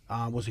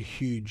was a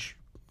huge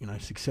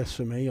success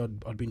for me.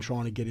 I'd been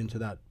trying to get into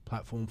that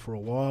platform for a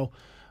while,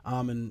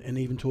 and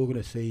even talking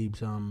to Siebes,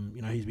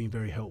 he's been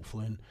very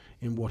helpful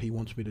in what he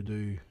wants me to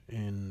do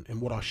and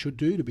what I should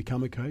do to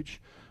become a coach,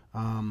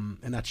 and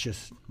that's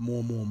just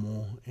more,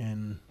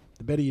 and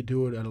the better you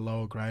do it at a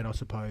lower grade, I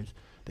suppose,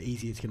 the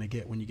easier it's going to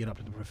get when you get up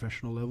to the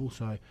professional level.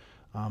 So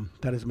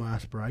that is my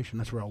aspiration.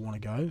 That's where I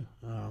want to go,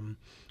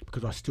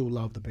 because I still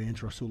love the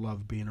banter. I still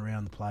love being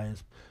around the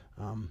players.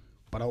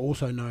 But I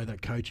also know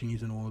that coaching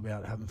isn't all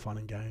about having fun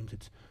and games.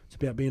 It's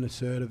about being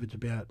assertive. It's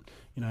about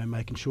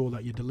making sure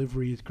that your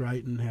delivery is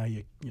great and how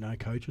you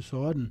coach a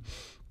side. And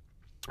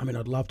I mean,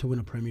 I'd love to win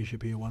a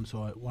premiership here one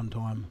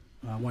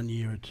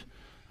year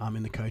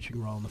in the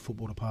coaching role in the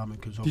football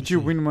department. Did you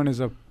win one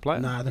as a player?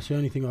 No, that's the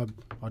only thing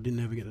I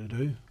didn't ever get to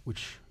do,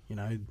 which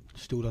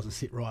still doesn't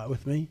sit right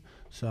with me.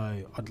 So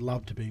I'd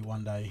love to be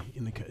one day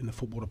in the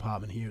football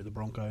department here at the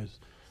Broncos.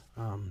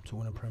 To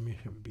win a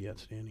premiership would be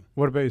outstanding.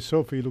 What about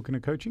yourself? Are you looking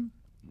at coaching?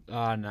 No,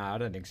 I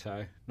don't think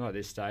so. Not at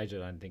this stage. I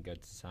don't think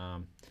it's.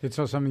 It's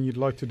not something you'd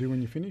like to do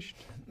when you're finished.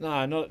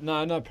 No,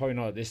 probably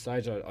not at this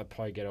stage. I'd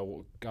probably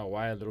go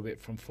away a little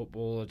bit from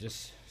football, or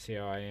just see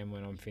how I am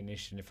when I'm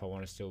finished, and if I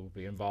want to still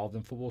be involved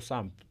in football,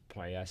 some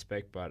play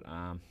aspect. But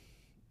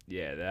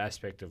yeah, the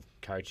aspect of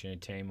coaching a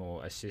team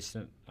or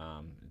assistant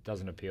it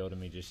doesn't appeal to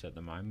me just at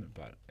the moment,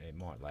 but it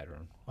might later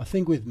on. I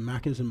think with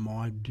Macca's and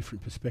my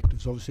different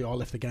perspectives, obviously I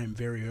left the game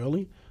very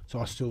early, so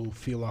I still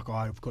feel like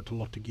I've got a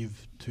lot to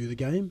give to the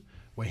game.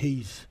 Where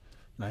he's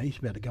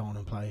about to go on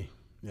and play,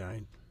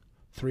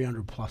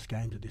 300 plus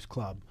games at this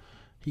club.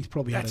 He's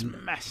probably That's had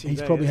massive.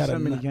 He's probably had so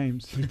many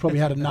games. He's probably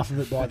had enough of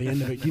it by the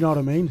end of it. You know what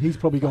I mean? He's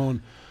probably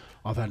gone,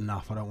 I've had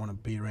enough. I don't want to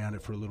be around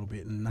it for a little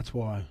bit, and that's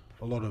why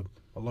a lot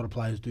of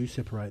players do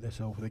separate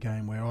themselves with the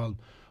game. Where I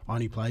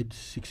only played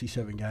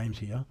 67 games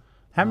here.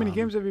 How many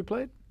games have you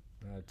played?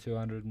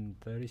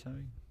 230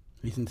 something.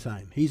 He's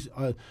insane.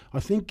 I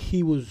think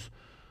he was.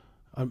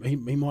 He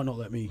might not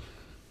let me.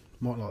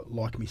 Might not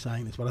like me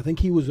saying this, but I think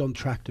he was on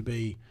track to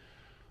be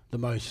the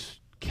most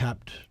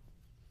capped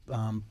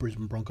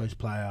Brisbane Broncos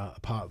player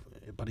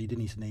but he did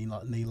his knee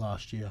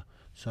last year,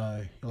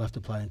 so he'll have to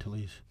play until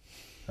he's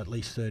at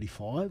least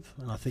 35,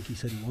 and I think he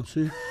said he wants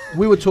to.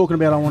 We were talking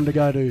about I wanted to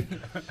go to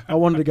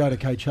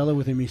Coachella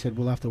with him. He said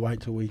we'll have to wait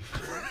till we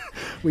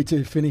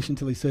finish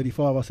until he's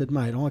 35. I said,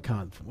 mate, I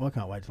can't wait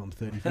till I'm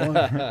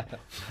 35.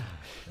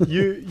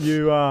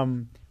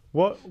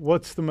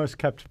 What's the most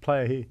capped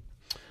player here?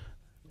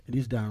 It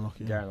is Darren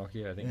Lockyer. Darren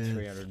Lockyer, I think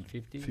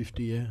 350.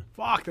 50, yeah.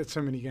 Fuck, that's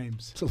so many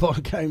games. It's a lot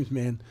of games,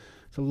 man.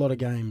 It's a lot of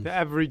games. The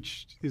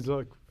average is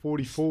like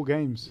 44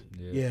 games.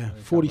 Yeah,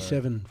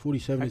 47.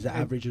 47 is the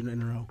average in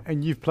NRL.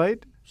 And you've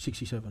played?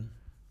 67.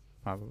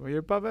 Oh, well, you're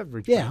above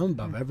average. Yeah, I'm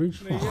above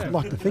average. I'd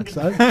like to think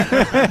so.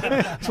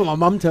 That's what my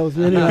mum tells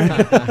me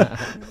anyway.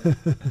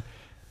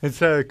 It's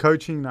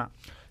coaching now.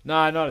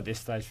 No, not at this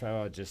stage,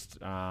 Fab. I'll just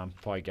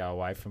probably go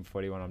away from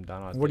footy when I'm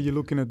done. What are you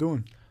looking at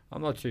doing?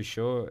 I'm not too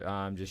sure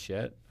just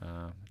yet.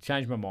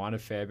 Changed my mind a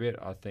fair bit.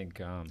 I think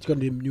it's got a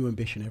new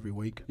ambition every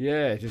week.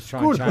 Yeah, just try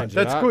and change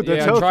That's it up. good.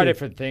 That's I healthy. try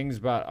different things,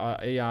 but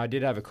I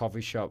did have a coffee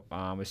shop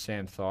with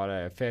Sam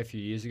Thaiday a fair few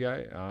years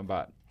ago.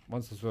 But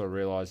once I sort of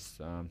realised,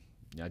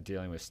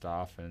 dealing with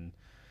staff and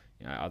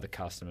other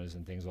customers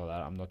and things like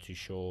that, I'm not too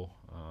sure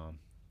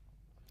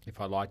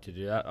if I'd like to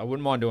do that. I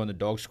wouldn't mind doing the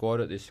dog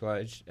squad at this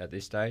stage.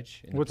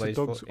 What's the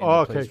dog squad?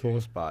 Oh, okay.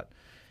 Force, but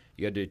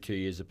you got to do 2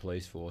 years of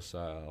police force,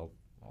 so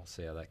I'll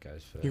see how that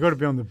goes first. You got to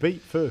be on the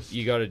beat first.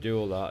 You got to do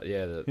all that,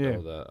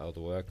 all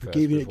the work first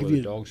give before you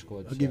the dog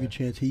squad. I'll give you a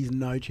chance. He's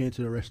no chance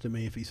of arresting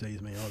me if he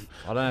sees me.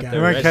 I don't have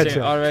to arrest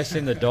him. I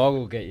reckon the dog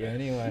will get you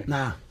anyway.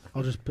 Nah,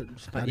 I'll just put.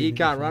 You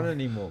can't run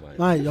anymore, mate.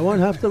 Mate, I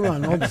won't have to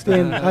run. I'll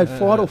stand.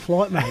 Fight or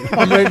flight, mate.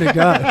 I'm ready to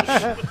go.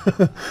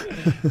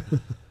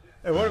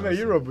 Hey, what about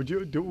you, Rob? What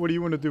do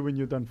you want to do when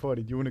you're done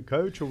fighting? Do you want to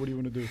coach or what do you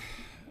want to do?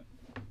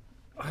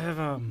 I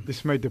have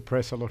This may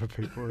depress a lot of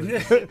people.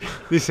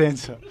 This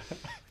answer.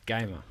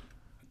 Gamer.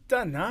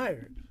 Don't know,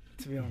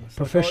 to be honest.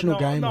 Professional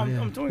gamer. No, yeah.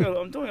 I'm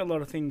doing a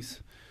lot of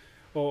things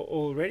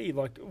already.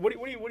 Like, what do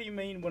you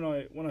mean when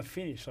I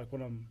finish? Like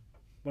when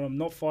I'm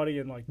not fighting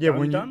and like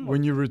done?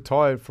 When you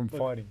retired from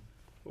fighting,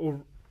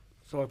 or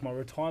so like my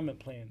retirement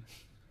plan.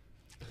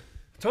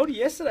 I told you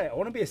yesterday I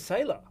want to be a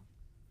sailor.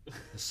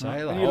 A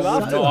sailor. You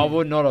laughed at I me.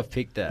 would not have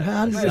picked that.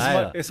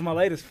 It's my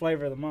latest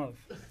flavour of the month.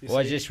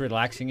 Was just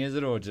relaxing, is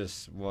it, or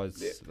just was?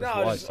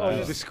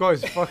 This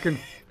guy's fucking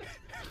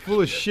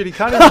full of shit. He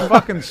can't even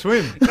fucking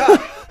swim.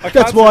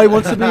 That's why he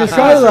wants to be a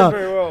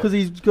sailor, because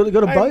he's got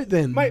a boat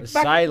then. Mate, A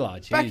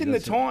sailor. Geez, back in the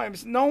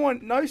times,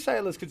 no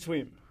sailors could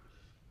swim.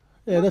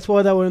 Yeah, that's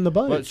why they were in the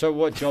boat. But, so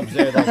what jobs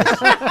there?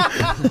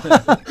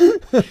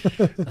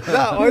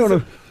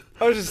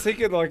 I was just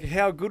thinking, like,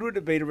 how good would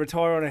it be to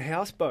retire on a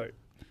houseboat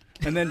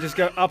and then just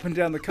go up and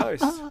down the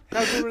coast? How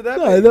good would that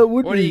be? That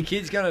would What be. are your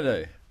kids going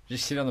to do?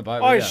 Just sit on the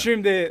boat? I with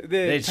assume they're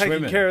taking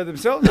swimming. care of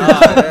themselves. you?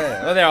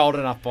 Yeah. Well, they're old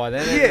enough by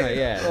then. Yeah,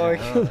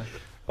 Yeah.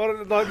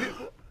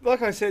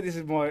 like I said, this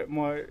is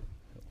my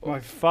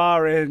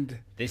far end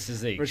This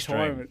is the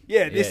retirement.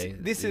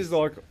 extreme. This is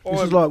like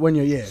This is like when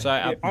you're So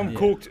I'm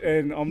cooked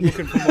and I'm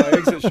looking for my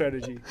exit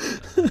strategy.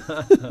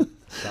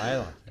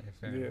 Sailor.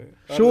 Yeah.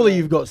 Surely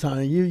you've got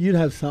something. You'd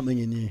have something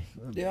in you.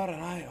 Yeah, I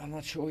don't know. I'm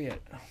not sure yet.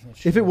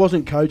 If it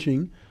wasn't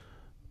coaching,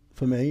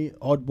 for me,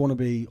 I'd want to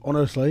be,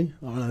 honestly,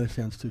 I know this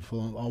sounds too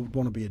full on, I would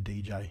want to be a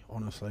DJ,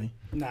 honestly.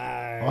 No.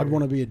 I'd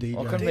want to be a DJ.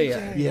 I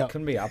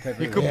couldn't be up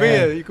every You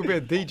could be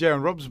a DJ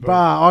on Rob's boat.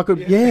 But I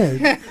could,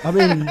 I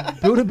mean,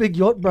 build a big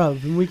yacht,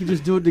 bruv, and we could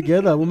just do it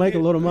together. We'll make a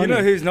lot of money. You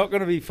know who's not going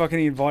to be fucking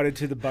invited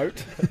to the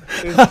boat?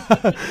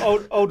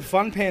 old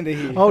fun panda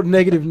here. Old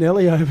negative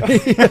Nelly over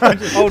here.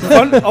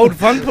 old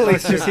fun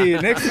police just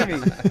here next to me.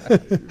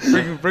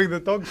 Bring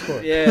the dog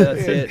squad. Yeah,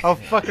 that's it. I'll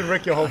fucking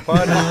wreck your whole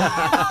party.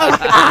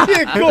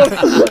 Got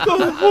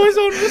the boys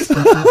on this.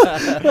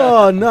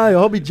 Oh, no,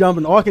 I'll be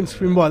jumping. I can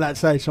swim by that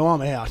stage, so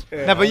I'm out.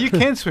 No, but you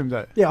can swim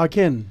though. Yeah, I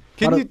can.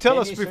 Can you tell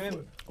Can us? you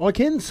swim? I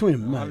can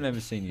swim, I've mate. never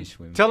seen you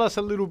swim. Tell us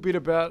a little bit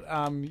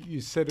about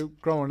you said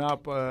growing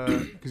up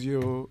because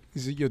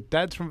is it your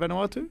dad's from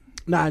Vanuatu?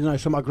 No.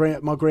 So my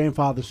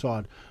grandfather's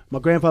side. My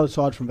grandfather's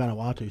side's from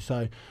Vanuatu.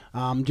 So,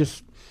 I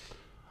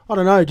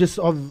don't know.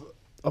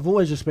 I've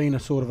always just been a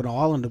sort of an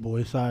islander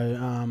boy.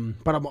 So,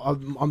 but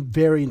I'm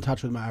very in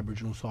touch with my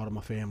Aboriginal side of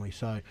my family.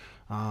 So,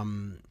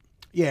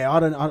 Yeah,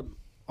 I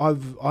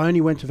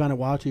only went to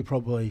Vanuatu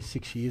probably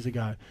 6 years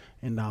ago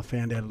and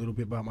found out a little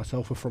bit about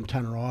myself. We're from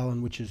Tanner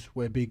Island, which is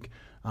where big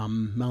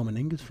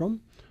Malmaninga's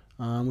from,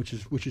 which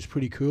is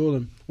pretty cool.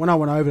 And when I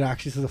went over there,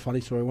 actually, this is a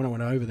funny story. When I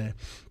went over there,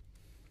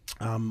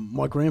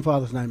 my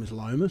grandfather's name is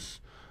Lomas.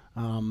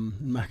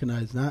 Macca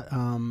knows that,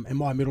 and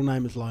my middle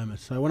name is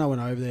Lomas. So when I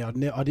went over there,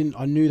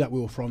 I knew that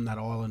we were from that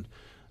island.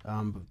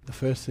 But the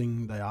first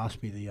thing they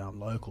asked me, the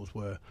locals,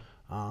 were,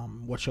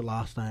 "What's your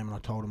last name?" And I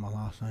told them my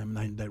last name,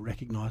 and they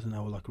recognised, and they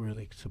were like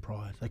really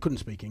surprised. They couldn't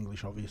speak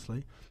English,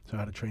 obviously, so I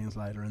had a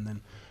translator. And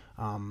then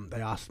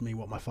they asked me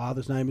what my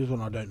father's name is,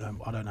 and I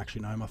don't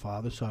actually know my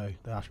father. So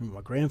they asked me what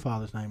my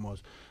grandfather's name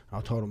was, and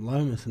I told them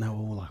Lomas, and they were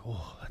all like,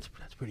 "Oh,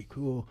 that's pretty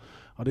cool."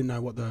 I didn't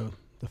know what the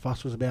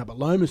fuss was about, but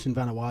Lomas in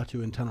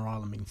Vanuatu and Tanner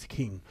Island means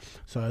king.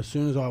 So as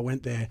soon as I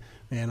went there,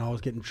 man, I was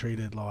getting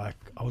treated like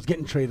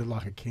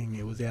a king.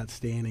 It was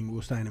outstanding. We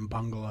were staying in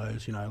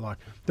bungalows, like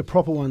the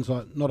proper ones,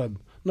 like not a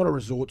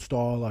resort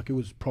style, like it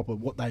was proper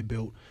what they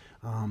built.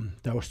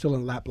 They were still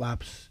in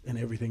laps and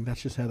everything.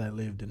 That's just how they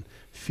lived. And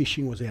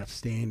fishing was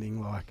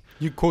outstanding. Like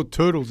You caught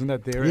turtles in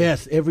that area?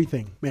 Yes,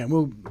 everything, man.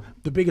 Well,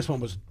 the biggest one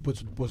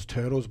was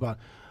turtles, but.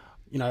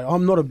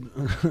 I'm not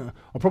I'm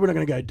probably not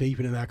going to go deep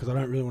into that because I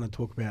don't really want to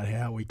talk about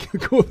how we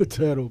caught the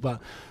turtle.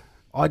 But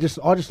I just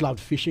loved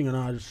fishing, and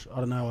I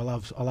don't know.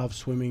 I love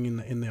swimming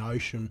in the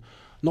ocean,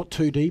 not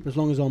too deep. As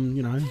long as I'm,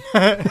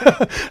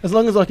 as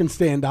long as I can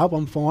stand up,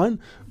 I'm fine.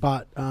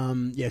 But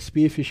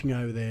spear fishing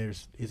over there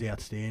is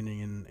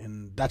outstanding,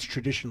 and that's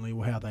traditionally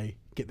how they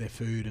get their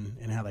food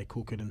and how they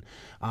cook it.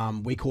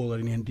 And we call it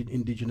in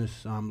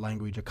indigenous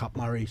language a cup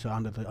murray, so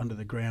under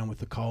the ground with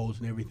the coals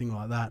and everything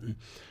like that. And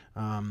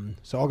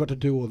so I got to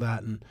do all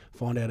that and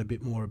find out a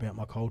bit more about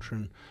my culture.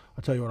 And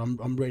I tell you what,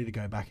 I'm ready to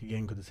go back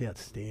again because it's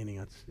outstanding.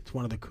 It's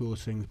one of the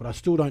coolest things. But I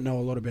still don't know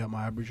a lot about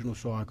my Aboriginal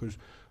side because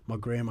my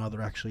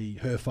grandmother actually,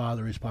 her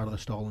father is part of the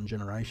stolen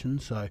generation.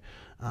 So,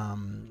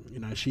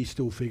 she's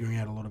still figuring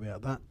out a lot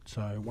about that.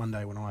 So one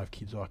day when I have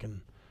kids, I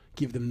can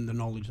give them the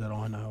knowledge that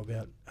I know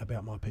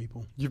about my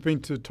people. You've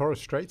been to Torres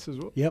Straits as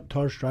well? Yep,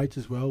 Torres Straits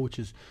as well, which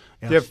is...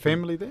 Do you have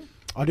family there?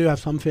 I do have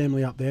some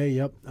family up there,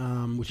 yep.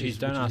 Don't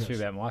ask me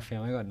about my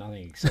family. I've got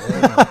nothing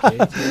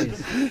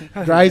exciting.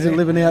 Grays are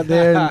living out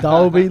there in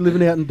Dolby,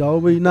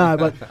 No,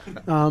 but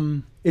I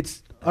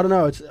don't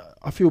know,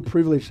 I feel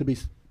privileged to be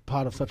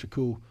part of such a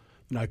cool,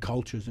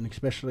 cultures, and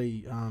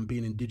especially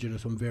being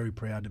Indigenous. I'm very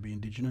proud to be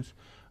Indigenous.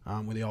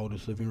 We're the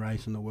oldest living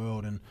race in the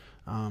world, and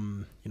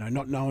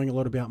not knowing a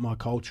lot about my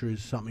culture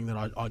is something that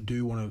I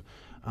do want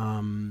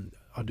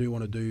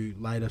to do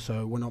later.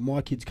 So when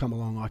my kids come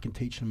along, I can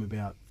teach them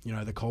about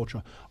the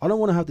culture. I don't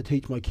want to have to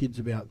teach my kids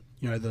about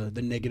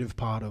the negative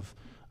part of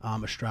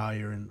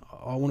Australia, and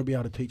I want to be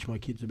able to teach my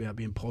kids about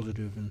being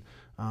positive, and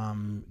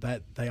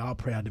that they are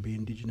proud to be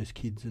Indigenous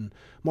kids. And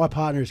my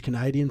partner is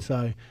Canadian,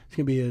 so it's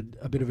going to be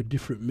a bit of a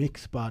different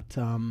mix. But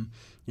I'm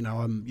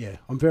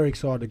very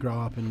excited to grow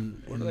up.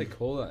 And what do they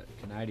call that?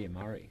 Canadian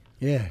Murray.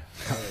 Yeah,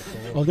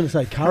 I was going to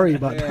say curry,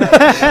 but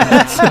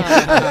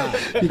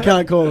you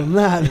can't call them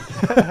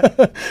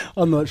that.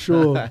 I'm not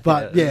sure,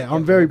 but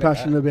I'm very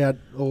passionate about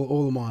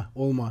all of my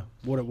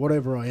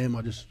whatever I am.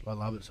 I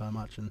love it so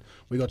much, and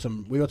we got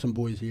some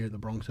boys here at the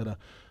Bronx that are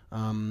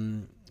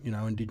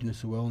Indigenous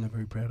as well, and they're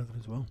very proud of it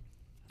as well.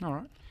 All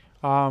right.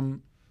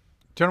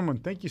 Gentlemen,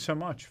 thank you so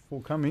much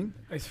for coming.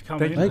 Thanks for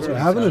coming. Thanks for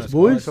having us,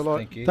 boys.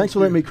 Thank you. Thanks for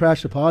letting me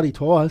crash the party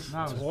twice.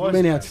 No, it's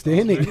been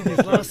outstanding.